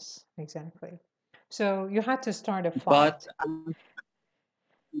 Yes, exactly. So you had to start a fight. But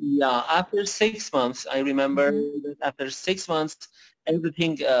after 6 months, I remember that after 6 months,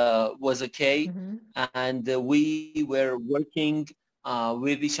 everything was okay, and we were working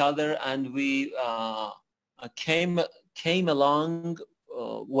with each other, and we came along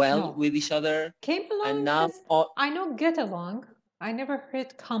with each other. Came along? And now I know get along. I never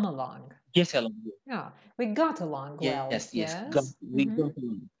heard come along. Get along. Yeah, we got along well. Yes. We got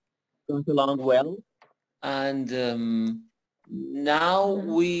along well, and now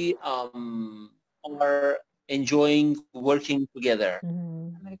we are enjoying working together.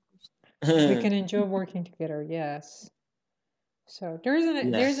 We can enjoy working together. Yes. So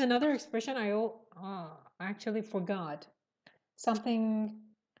there's another expression I actually forgot. Something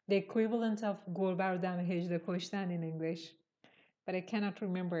the equivalent of golbar dam hejde koshtan in English, but I cannot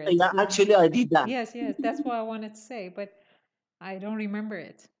remember it. Yeah, actually I did that. Yes, that's what I wanted to say. But I don't remember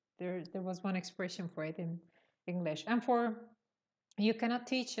it. There was one expression for it in English. And for you cannot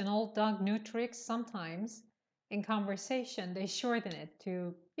teach an old dog new tricks. Sometimes in conversation they shorten it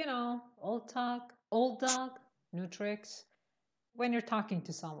to, old dog, new tricks. When you're talking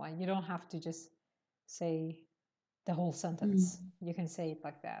to someone, you don't have to just say the whole sentence. You can say it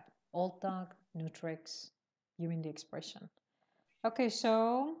like that. Old dog, new tricks. You mean the expression. Okay,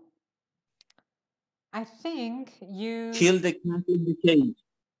 so I think you kill the cat in the cage.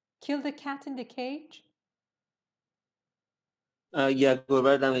 Kill the cat in the cage? یک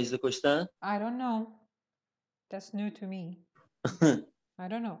گربه دم اجده کشتن. I don't know. That's new to me. I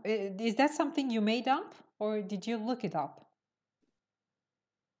don't know. Is that something you made up or did you look it up?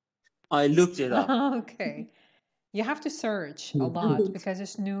 I looked it up. Okay. You have to search a lot because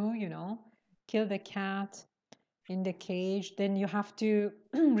it's new, Kill the cat in the cage. Then you have to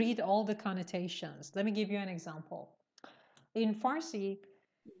read all the connotations. Let me give you an example. In Farsi,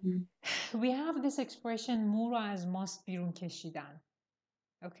 we have this expression مو را از ماست بیرون کشیدن.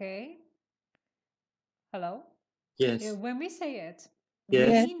 Okay? Hello? Yes. When we say it, Yes.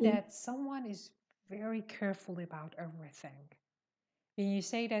 we mean that someone is very careful about everything. When you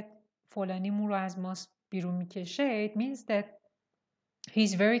say that فلانی مو را از ماست بیرون میکشه, it means that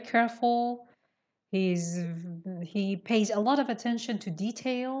he's very careful. He pays a lot of attention to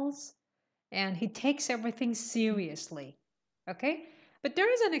details and he takes everything seriously. Okay? But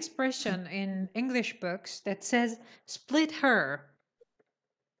there is an expression in English books that says split her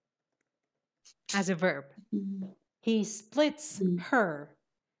as a verb. He splits her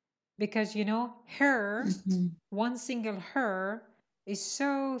because, her, one single her is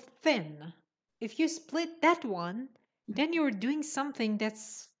so thin. If you split that one, then you're doing something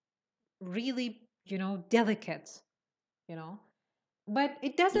that's really, delicate, But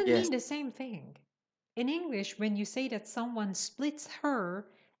it doesn't Yes. mean the same thing. In English, when you say that someone splits her,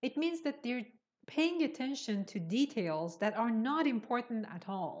 it means that they're paying attention to details that are not important at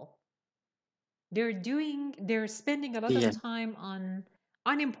all. They're spending a lot of time on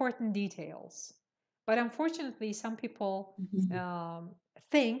unimportant details. But unfortunately, some people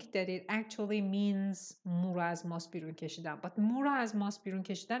think that it actually means مو از ماست بیرون کشیدن. But مو را از ماست بیرون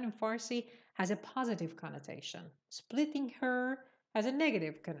کشیدن in Farsi has a positive connotation. Splitting her has a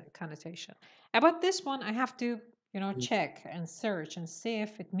negative connotation. About this one, I have to, check and search and see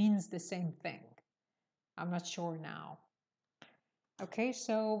if it means the same thing. I'm not sure now. Okay,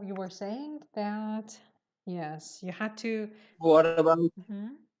 so you were saying that, yes, you had to... What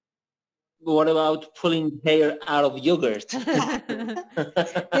about pulling hair out of yogurt?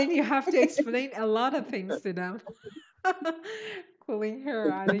 Then you have to explain a lot of things to them. Pulling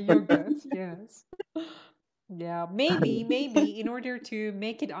hair out of yogurt, yes. Yeah, maybe in order to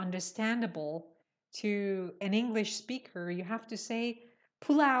make it understandable to an English speaker, you have to say,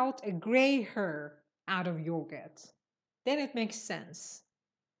 pull out a gray hair out of yogurt. Then it makes sense.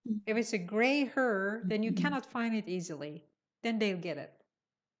 If it's a gray hair, then you cannot find it easily. Then they'll get it.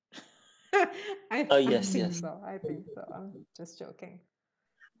 I think so. I'm just joking.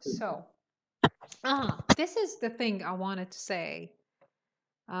 So, this is the thing I wanted to say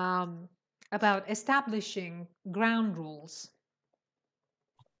about establishing ground rules.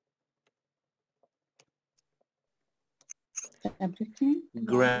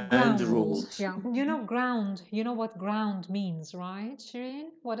 Ground rules. Yeah, ground. You know what ground means, right, Shireen?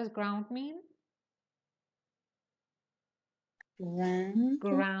 What does ground mean?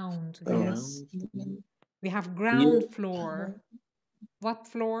 Ground. Yes. We have ground floor. What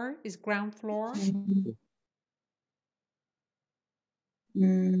floor is ground floor?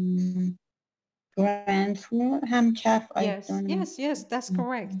 Ground floor. Yes, that's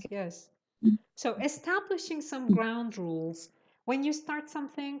correct. Yes. So establishing some ground rules when you start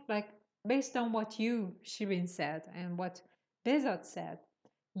something, like based on what you, Shireen, said and what Bezat said,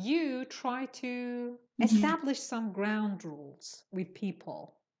 you try to establish some ground rules with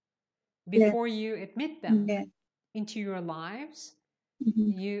people before you admit them into your lives.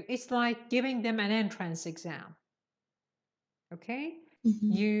 It's like giving them an entrance exam. Okay?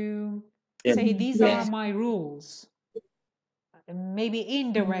 You say, these are my rules. Maybe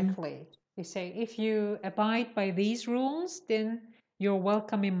indirectly. You say, if you abide by these rules, then you're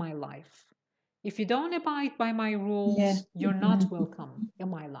welcome in my life. If you don't abide by my rules, you're not welcome in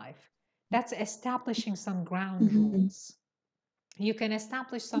my life. That's establishing some ground rules. You can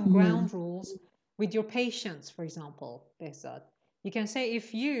establish some ground rules with your patients, for example, Behzad. You can say,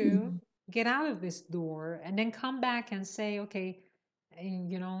 if you get out of this door and then come back and say, okay,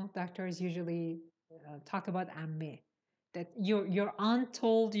 doctors usually talk about amme, that your aunt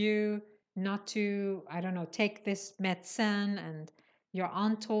told you not to, I don't know, take this medicine, and your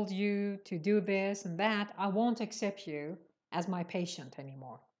aunt told you to do this and that, I won't accept you as my patient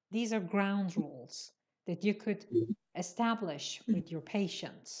anymore. These are ground rules that you could establish with your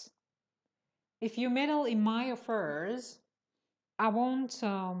patients. If you meddle in my affairs, I won't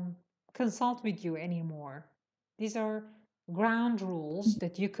consult with you anymore. These are ground rules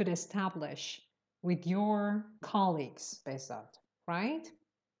that you could establish with your colleagues, Besat, right?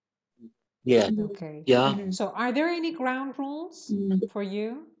 Yeah. Okay. Yeah. So are there any ground rules for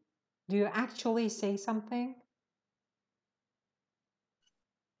you? Do you actually say something?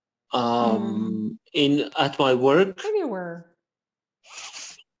 At my work? Anywhere.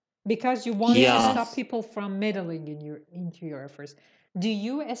 Because you want to stop people from meddling into your affairs. Do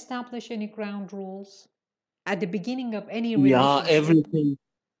you establish any ground rules at the beginning of any relationship? Yeah, everything.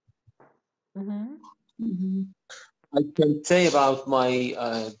 I can say about my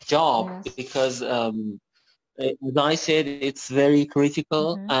job, because as I said, it's very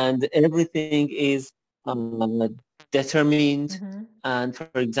critical, and everything is determined. And for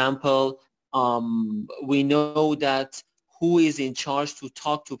example, we know that who is in charge to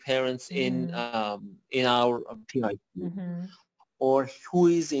talk to parents in our PIC, or who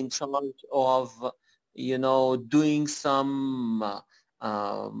is in charge of, you know, doing some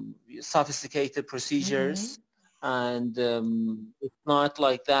sophisticated procedures. And it's not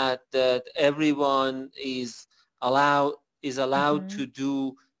like that everyone is allowed to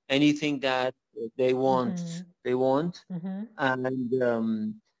do anything that they want.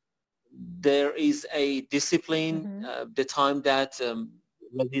 And there is a discipline. The time that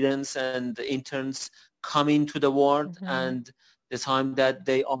residents and interns come into the ward, and the time that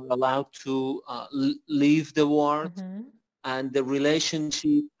they are allowed to leave the ward, and the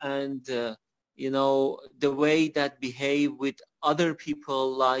relationship, and you know, the way that behave with other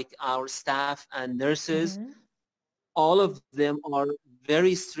people like our staff and nurses, all of them are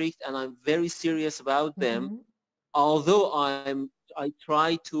very strict, and I'm very serious about them. Although I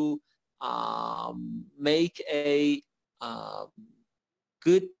try to make a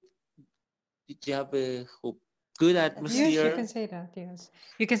good atmosphere. Yes, you can say that. Yes,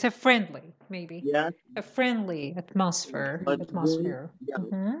 you can say friendly, maybe. Yeah, a friendly atmosphere. But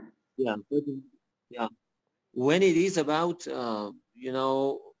when it is about you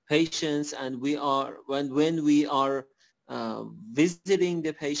know, patients, and when we are visiting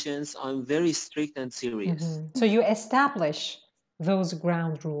the patients, I'm very strict and serious. So you establish those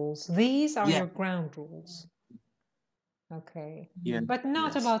ground rules. These are your ground rules. Okay. But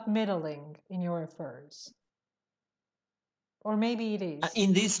not about meddling in your affairs. Or maybe it is.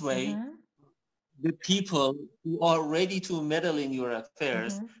 In this way, the people who are ready to meddle in your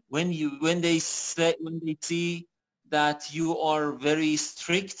affairs, when they see that you are very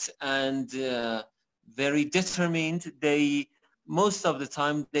strict and very determined, most of the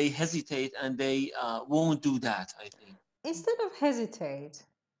time they hesitate, and they won't do that, I think. Instead of hesitate,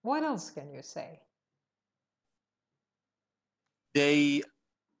 what else can you say? They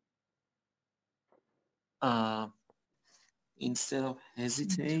instead of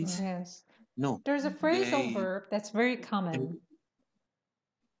hesitate. Yes. No. There's a phrasal verb that's very common.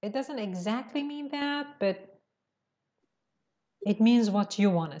 It doesn't exactly mean that, but it means what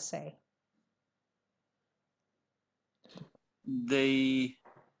you want to say.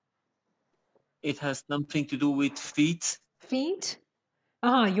 It has something to do with feet. Feet?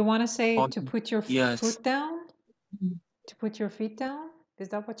 You want to say to put your foot down? To put your feet down? Is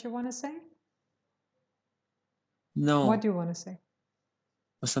that what you want to say? No. What do you want to say?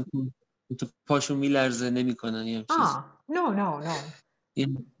 مثلا تو پاشون میلرزه نمیکنن یه No.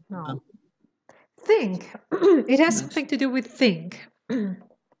 No. Think. It has something to do with think.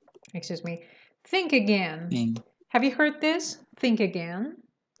 Excuse me. Think again. Have you heard this? Think again.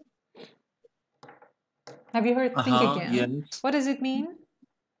 Have you heard think again? Yes. What does it mean?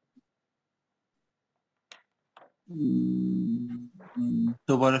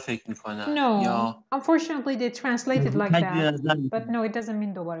 دوباره فکر میکنن. No. Unfortunately, they translate it like that. But no, it doesn't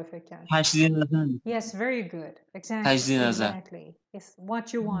mean دوباره فکر کردن. تجدید نظر. Yes, very good. Exactly. It's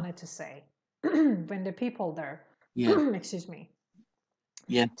what you wanted to say. When the people there, excuse me,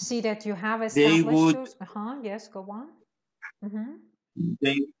 see that you have established those. Yes, go on.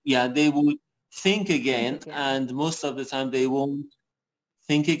 They would think again, and most of the time they won't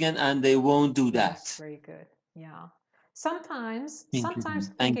think again, and they won't do that. Yes, very good. Yeah. Sometimes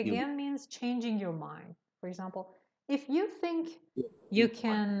think again means changing your mind. For example, if you think you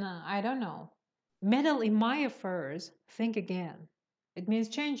can, I don't know, meddle in my affairs, think again. It means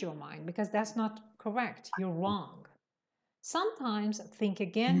change your mind, because that's not correct. You're wrong. Sometimes think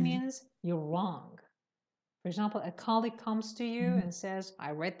again means you're wrong. For example, a colleague comes to you and says,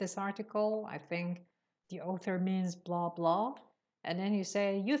 I read this article, I think the author means blah, blah. And then you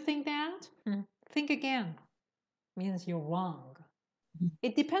say, you think that? Think again. Means you're wrong.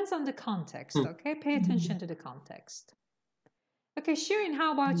 It depends on the context, okay? Pay attention to the context. Okay, Shirin,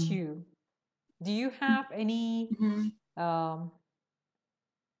 how about you? Do you have any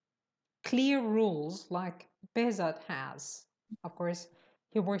clear rules like Behzad has? Of course,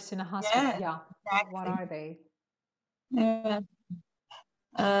 he works in a hospital. Yeah. Exactly. What are they?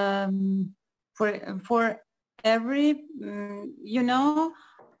 For every, you know,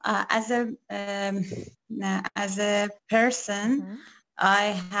 as a person, I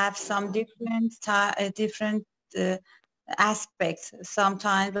have some different aspects.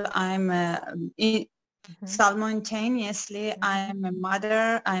 Sometimes I'm simultaneously I'm a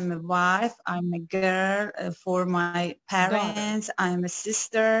mother, I'm a wife, I'm a girl for my parents, I'm a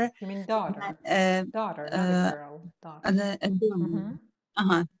sister. You mean daughter? Daughter, not a girl. Daughter.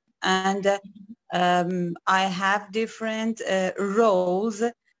 And I have different roles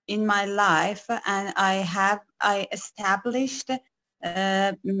in my life, and I established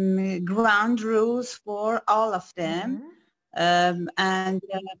ground rules for all of them.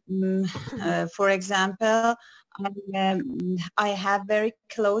 For example, I have very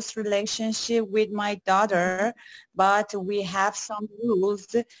close relationship with my daughter, but we have some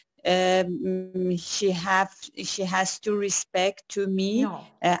rules. She has to respect to me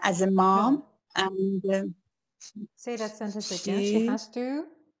as a mom. And say that sentence again. She has to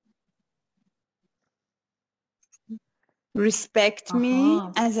respect me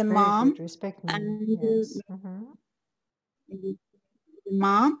as a mom. Respect me. And yes.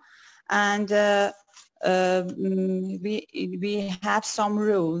 Mom, and we have some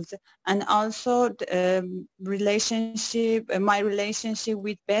rules, and also my relationship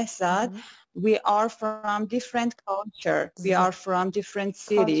with Behzad. We are from different culture. We are from different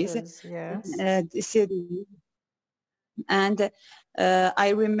cities. Cities. And I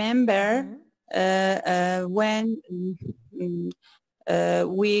remember when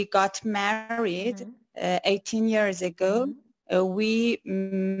we got married 18 years ago. We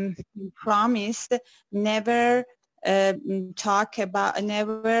promised never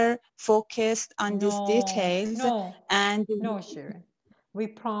never focused on these details. And no, Shirin. We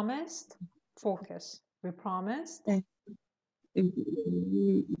promised focus. We promised.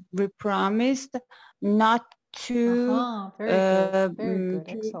 We promised not to. Very good.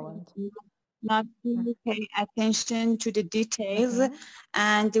 Excellent. Not to pay attention to the details,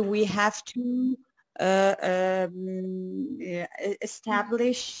 and we have to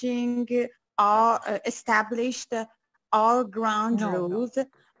established our ground rules.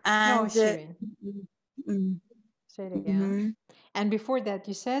 And Shirin. Say it again. And before that,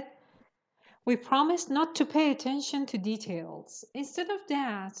 you said we promised not to pay attention to details. Instead of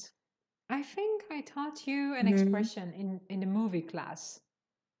that, I think I taught you an expression in the movie class.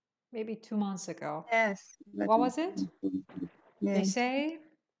 Maybe 2 months ago. Yes. What was it? Yes. They say...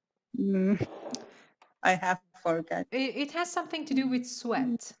 I have forgot. It has something to do with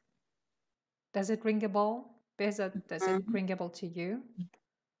sweat. Does it ring a bell? Does it ring a bell to you?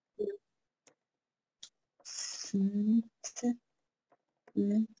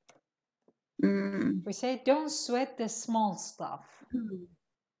 We say, don't sweat the small stuff.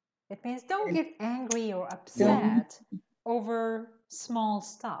 It means don't get angry or upset over small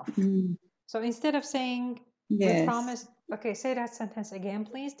stuff. So instead of saying, we promise, okay, say that sentence again,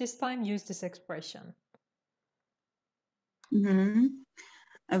 please. This time use this expression.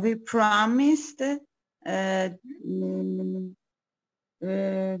 We promised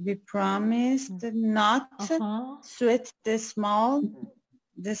not sweat the small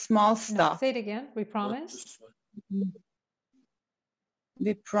stuff. No, say it again. We promised.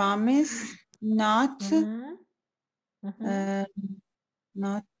 We promise not to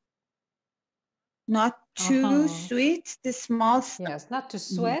sweat the small stuff. Yes, not to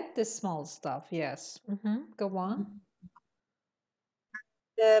sweat the small stuff. Yes. Go on.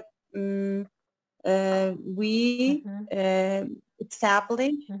 We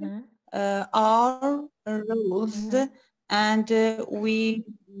establish our rules, and we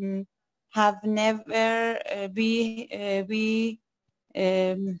have never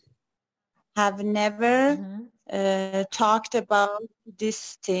talked about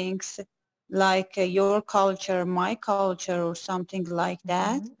these things like your culture, my culture, or something like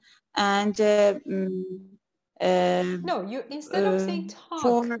that. And no, you instead of saying talk,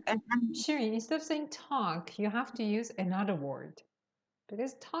 Shirin, instead of saying talk, you have to use another word,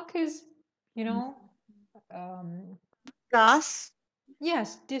 because talk is, you know, discuss.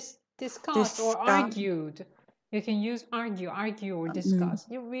 Yes, discussed or argued. You can use argue or discuss.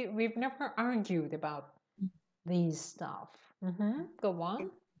 We've never argued about these stuff. Go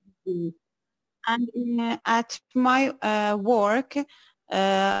on. And at my work,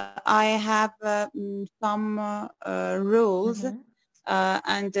 I have some rules,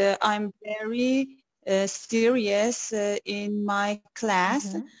 and I'm very serious in my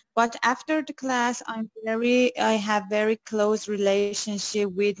class. But after the class, I have very close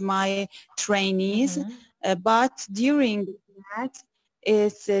relationship with my trainees. But during the class,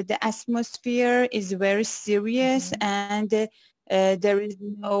 the atmosphere is very serious, and there is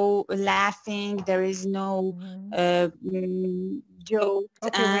no laughing, there is no jokes,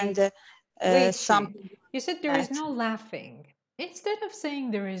 okay, and something. You said there is no laughing. Instead of saying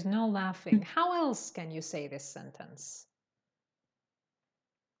there is no laughing, how else can you say this sentence?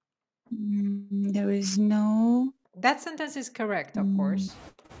 There is no... That sentence is correct, of course.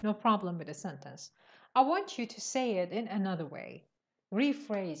 No problem with the sentence. I want you to say it in another way.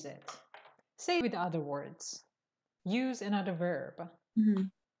 Rephrase it. Say it with other words. Use another verb.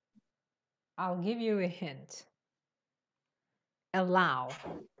 I'll give you a hint. Allow.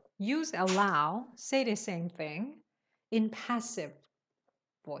 Use allow. Say the same thing in passive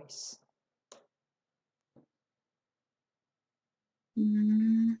voice.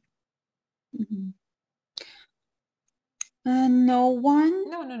 No one?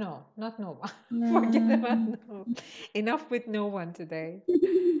 No, not no one. Forget about no. Enough with no one today.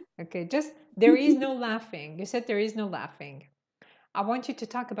 Okay, just there is no laughing. You said there is no laughing. I want you to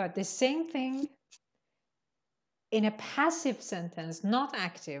talk about the same thing in a passive sentence, not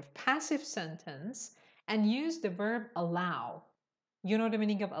active, passive sentence, and use the verb allow. You know the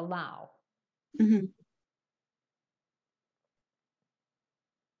meaning of allow?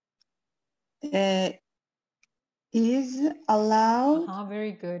 Is allowed.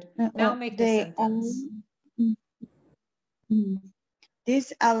 Very good. Now make the sentence.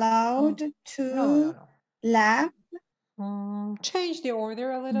 Is allowed to laugh. Change the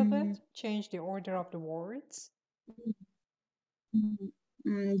order a little bit. Change the order of the words.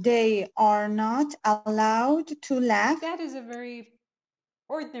 They are not allowed to laugh. That is a very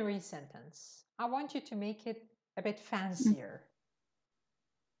ordinary sentence. I want you to make it a bit fancier.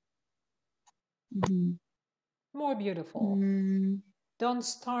 More beautiful. Don't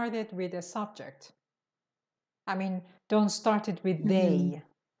start it with a subject. I mean, don't start it with they.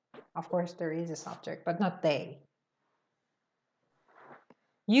 Of course, there is a subject, but not they.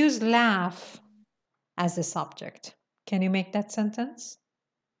 Use laugh as the subject. Can you make that sentence?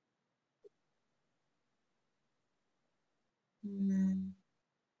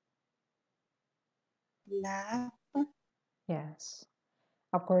 Laugh. Yes.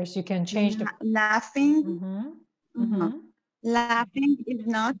 Of course, you can change the... Laughing. Laughing is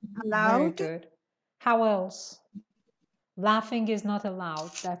not allowed. Very good. How else? Laughing is not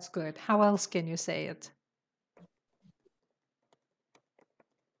allowed. That's good. How else can you say it?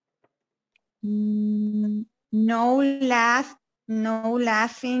 No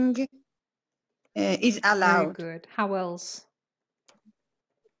laughing is allowed. Very good. How else?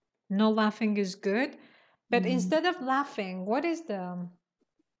 No laughing is good. But instead of laughing, what is the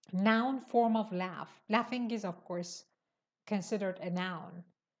noun form of laugh? Laughing is, of course, considered a noun.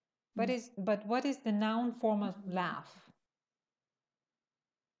 But what is the noun form of laugh?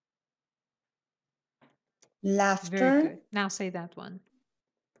 Laughter. Very good. Now say that one.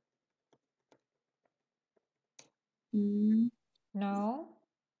 No.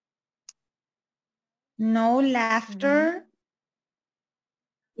 No laughter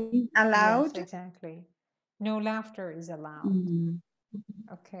is allowed. Yes, exactly. No laughter is allowed.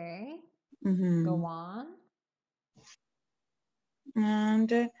 Okay. Go on.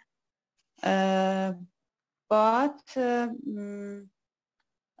 And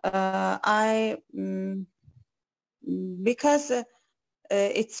because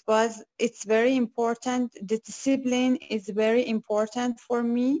it's very important. The discipline is very important for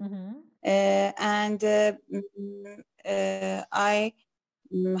me, and I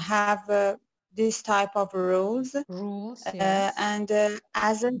have this type of rules. Yes. And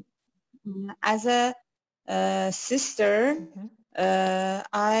as a sister,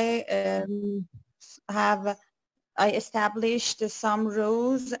 I established some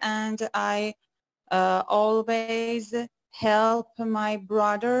rules, and I always help my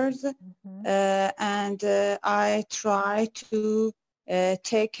brothers, and I try to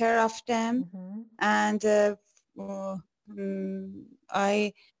take care of them, and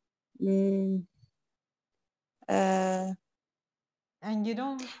And you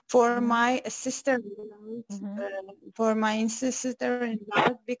don't... For my sister, for my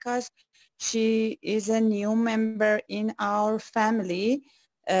sister-in-law, because she is a new member in our family,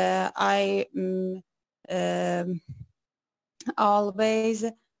 I always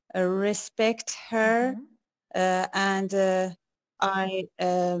respect her, and I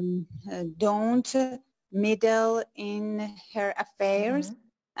don't meddle in her affairs,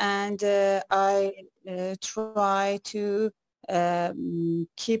 and I try to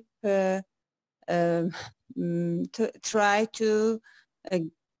keep try to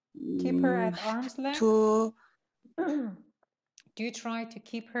keep her at arm's length. To do you try to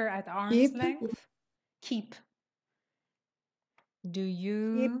keep her at arm's length? Keep. Do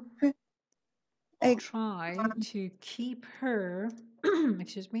you try to keep her,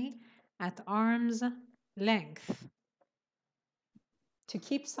 excuse me, at arm's length? To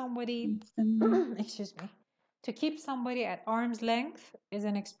keep somebody, excuse me, to keep somebody at arm's length is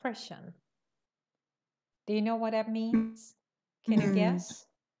an expression. Do you know what that means? Can you guess?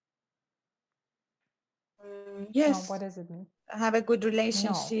 Yes. No, what does it mean? Have a good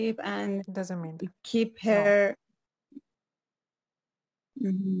relationship, no, and it doesn't mean that. Keep her.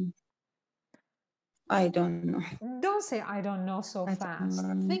 No. I don't know. Don't say I don't know so fast.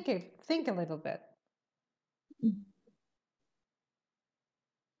 Think a little bit.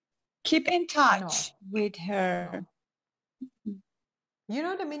 Keep in touch with her. No. You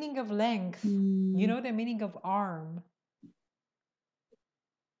know the meaning of length. You know the meaning of arm.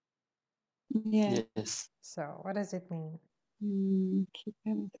 Yes. So what does it mean? Keep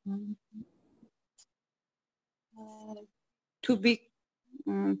her at arm. To be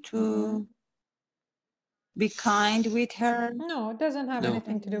kind with her. No, it doesn't have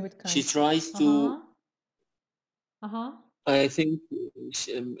anything to do with kind. She tries to. I think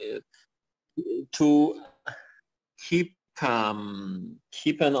to keep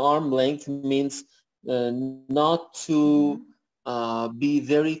an arm length means not to be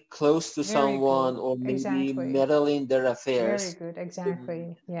very close to someone or maybe meddle in their affairs. Very good,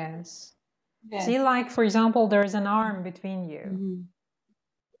 exactly. Yes. See, like for example, there's an arm between you.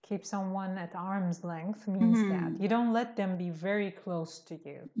 Keep someone at arm's length means that you don't let them be very close to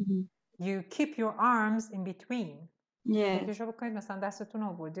you. You keep your arms in between. فکرشو بکنید مثلا دستتون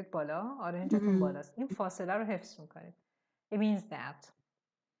آوردید بالا، آره اینجاتون بالاست. این فاصله رو حفظ میکنید. It means that.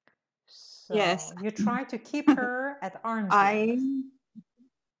 So yes. You try to keep her at arm's length.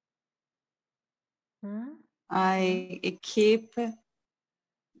 I keep.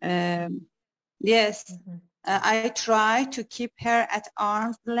 Yes. I try to keep her at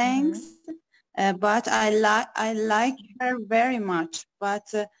arm's length, but I like her very much. But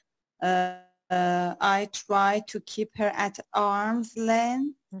I try to keep her at arm's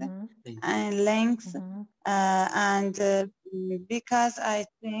length and because I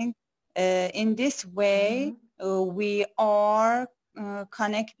think in this way we are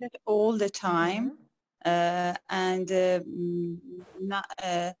connected all the time, and not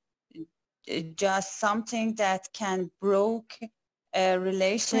just something that can break a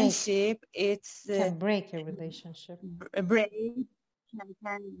relationship. Can break a relationship.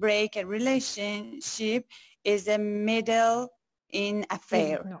 Can break a relationship is a meddle in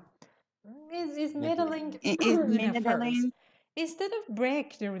affair. No, is meddling in affairs. Instead of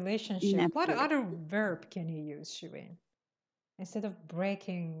break the relationship, what other verb can you use, Shireen? Instead of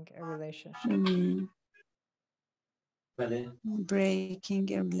breaking a relationship. Breaking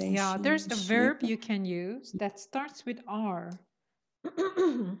a relationship. Yeah, there's a verb you can use that starts with R.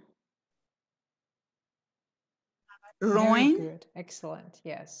 Ruin. Very good. Excellent.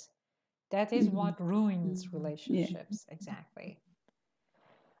 Yes. That is what ruins relationships. Yeah. Exactly.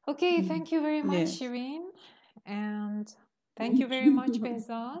 Okay. Thank you very much, Shireen. And thank you very much,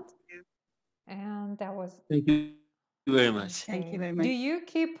 Behzad. And that was... Thank you very much. Okay. Thank you very much. Do you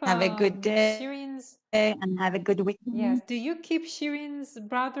keep... have a good day, Shireen's... and have a good weekend. Yes. Do you keep Shireen's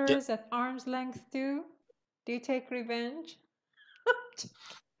brothers at arm's length too? Do you take revenge?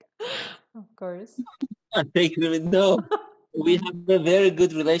 Of course. No, we have a very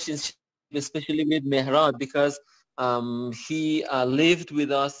good relationship, especially with Mehrad, because he lived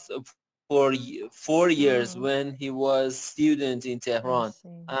with us for 4 years when he was student in Tehran,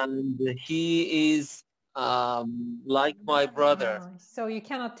 and he is like my brother. So you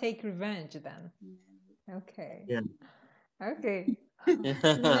cannot take revenge then. Okay. Yeah. Okay.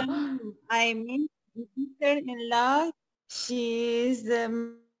 I mean, sister-in-law, she's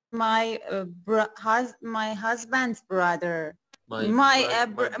my husband's brother. My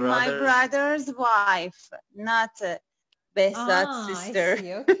brother's wife, not Behzad's sister. I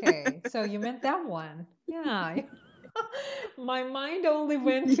see. Okay. So you meant that one. Yeah. My mind only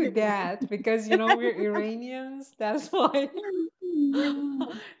went to that because, you know, we're Iranians. That's why.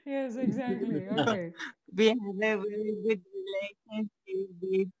 Yes, exactly. Okay. We have a very good relationship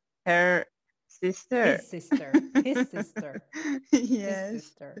with her sister. His sister. His sister. Yes. His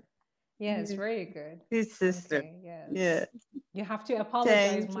sister. Yes, very good. His sister. Okay, yes. Yeah. You have to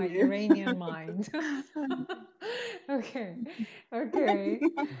apologize, Thank my you. Iranian mind. Okay. Okay.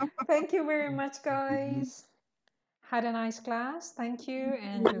 Thank you very much, guys. Had a nice class. Thank you.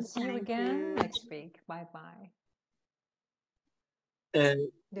 And we'll see you Thank again you. next week. Bye-bye.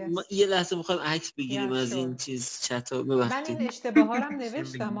 یه لحظه میخوایم عکس Yeah, بگیریم از این sure. چیز چتا من این ببخشید. اشتباه ها رو هم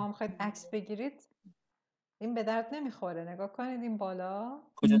نوشتم. ما میخواید عکس بگیرید این به درد نمیخوره. نگاه کنید این بالا.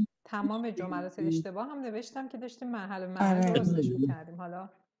 کجا؟ تمام جملات اشتباه هم نوشتم که داشتیم محل آره. درستش میکردیم. حالا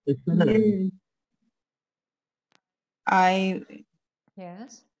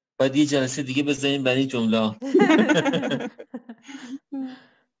Yes. باید یه جلسه دیگه بزنیم برای این جمله.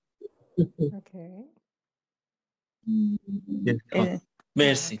 Okay.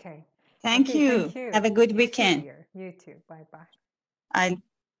 مرسی. Okay. Thank Okay, you. thank you. Have a good You too, weekend. dear. You too. Bye-bye. I'll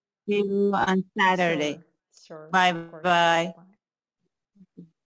see you on Saturday. Sure. Sure. Bye Of course. bye. Bye.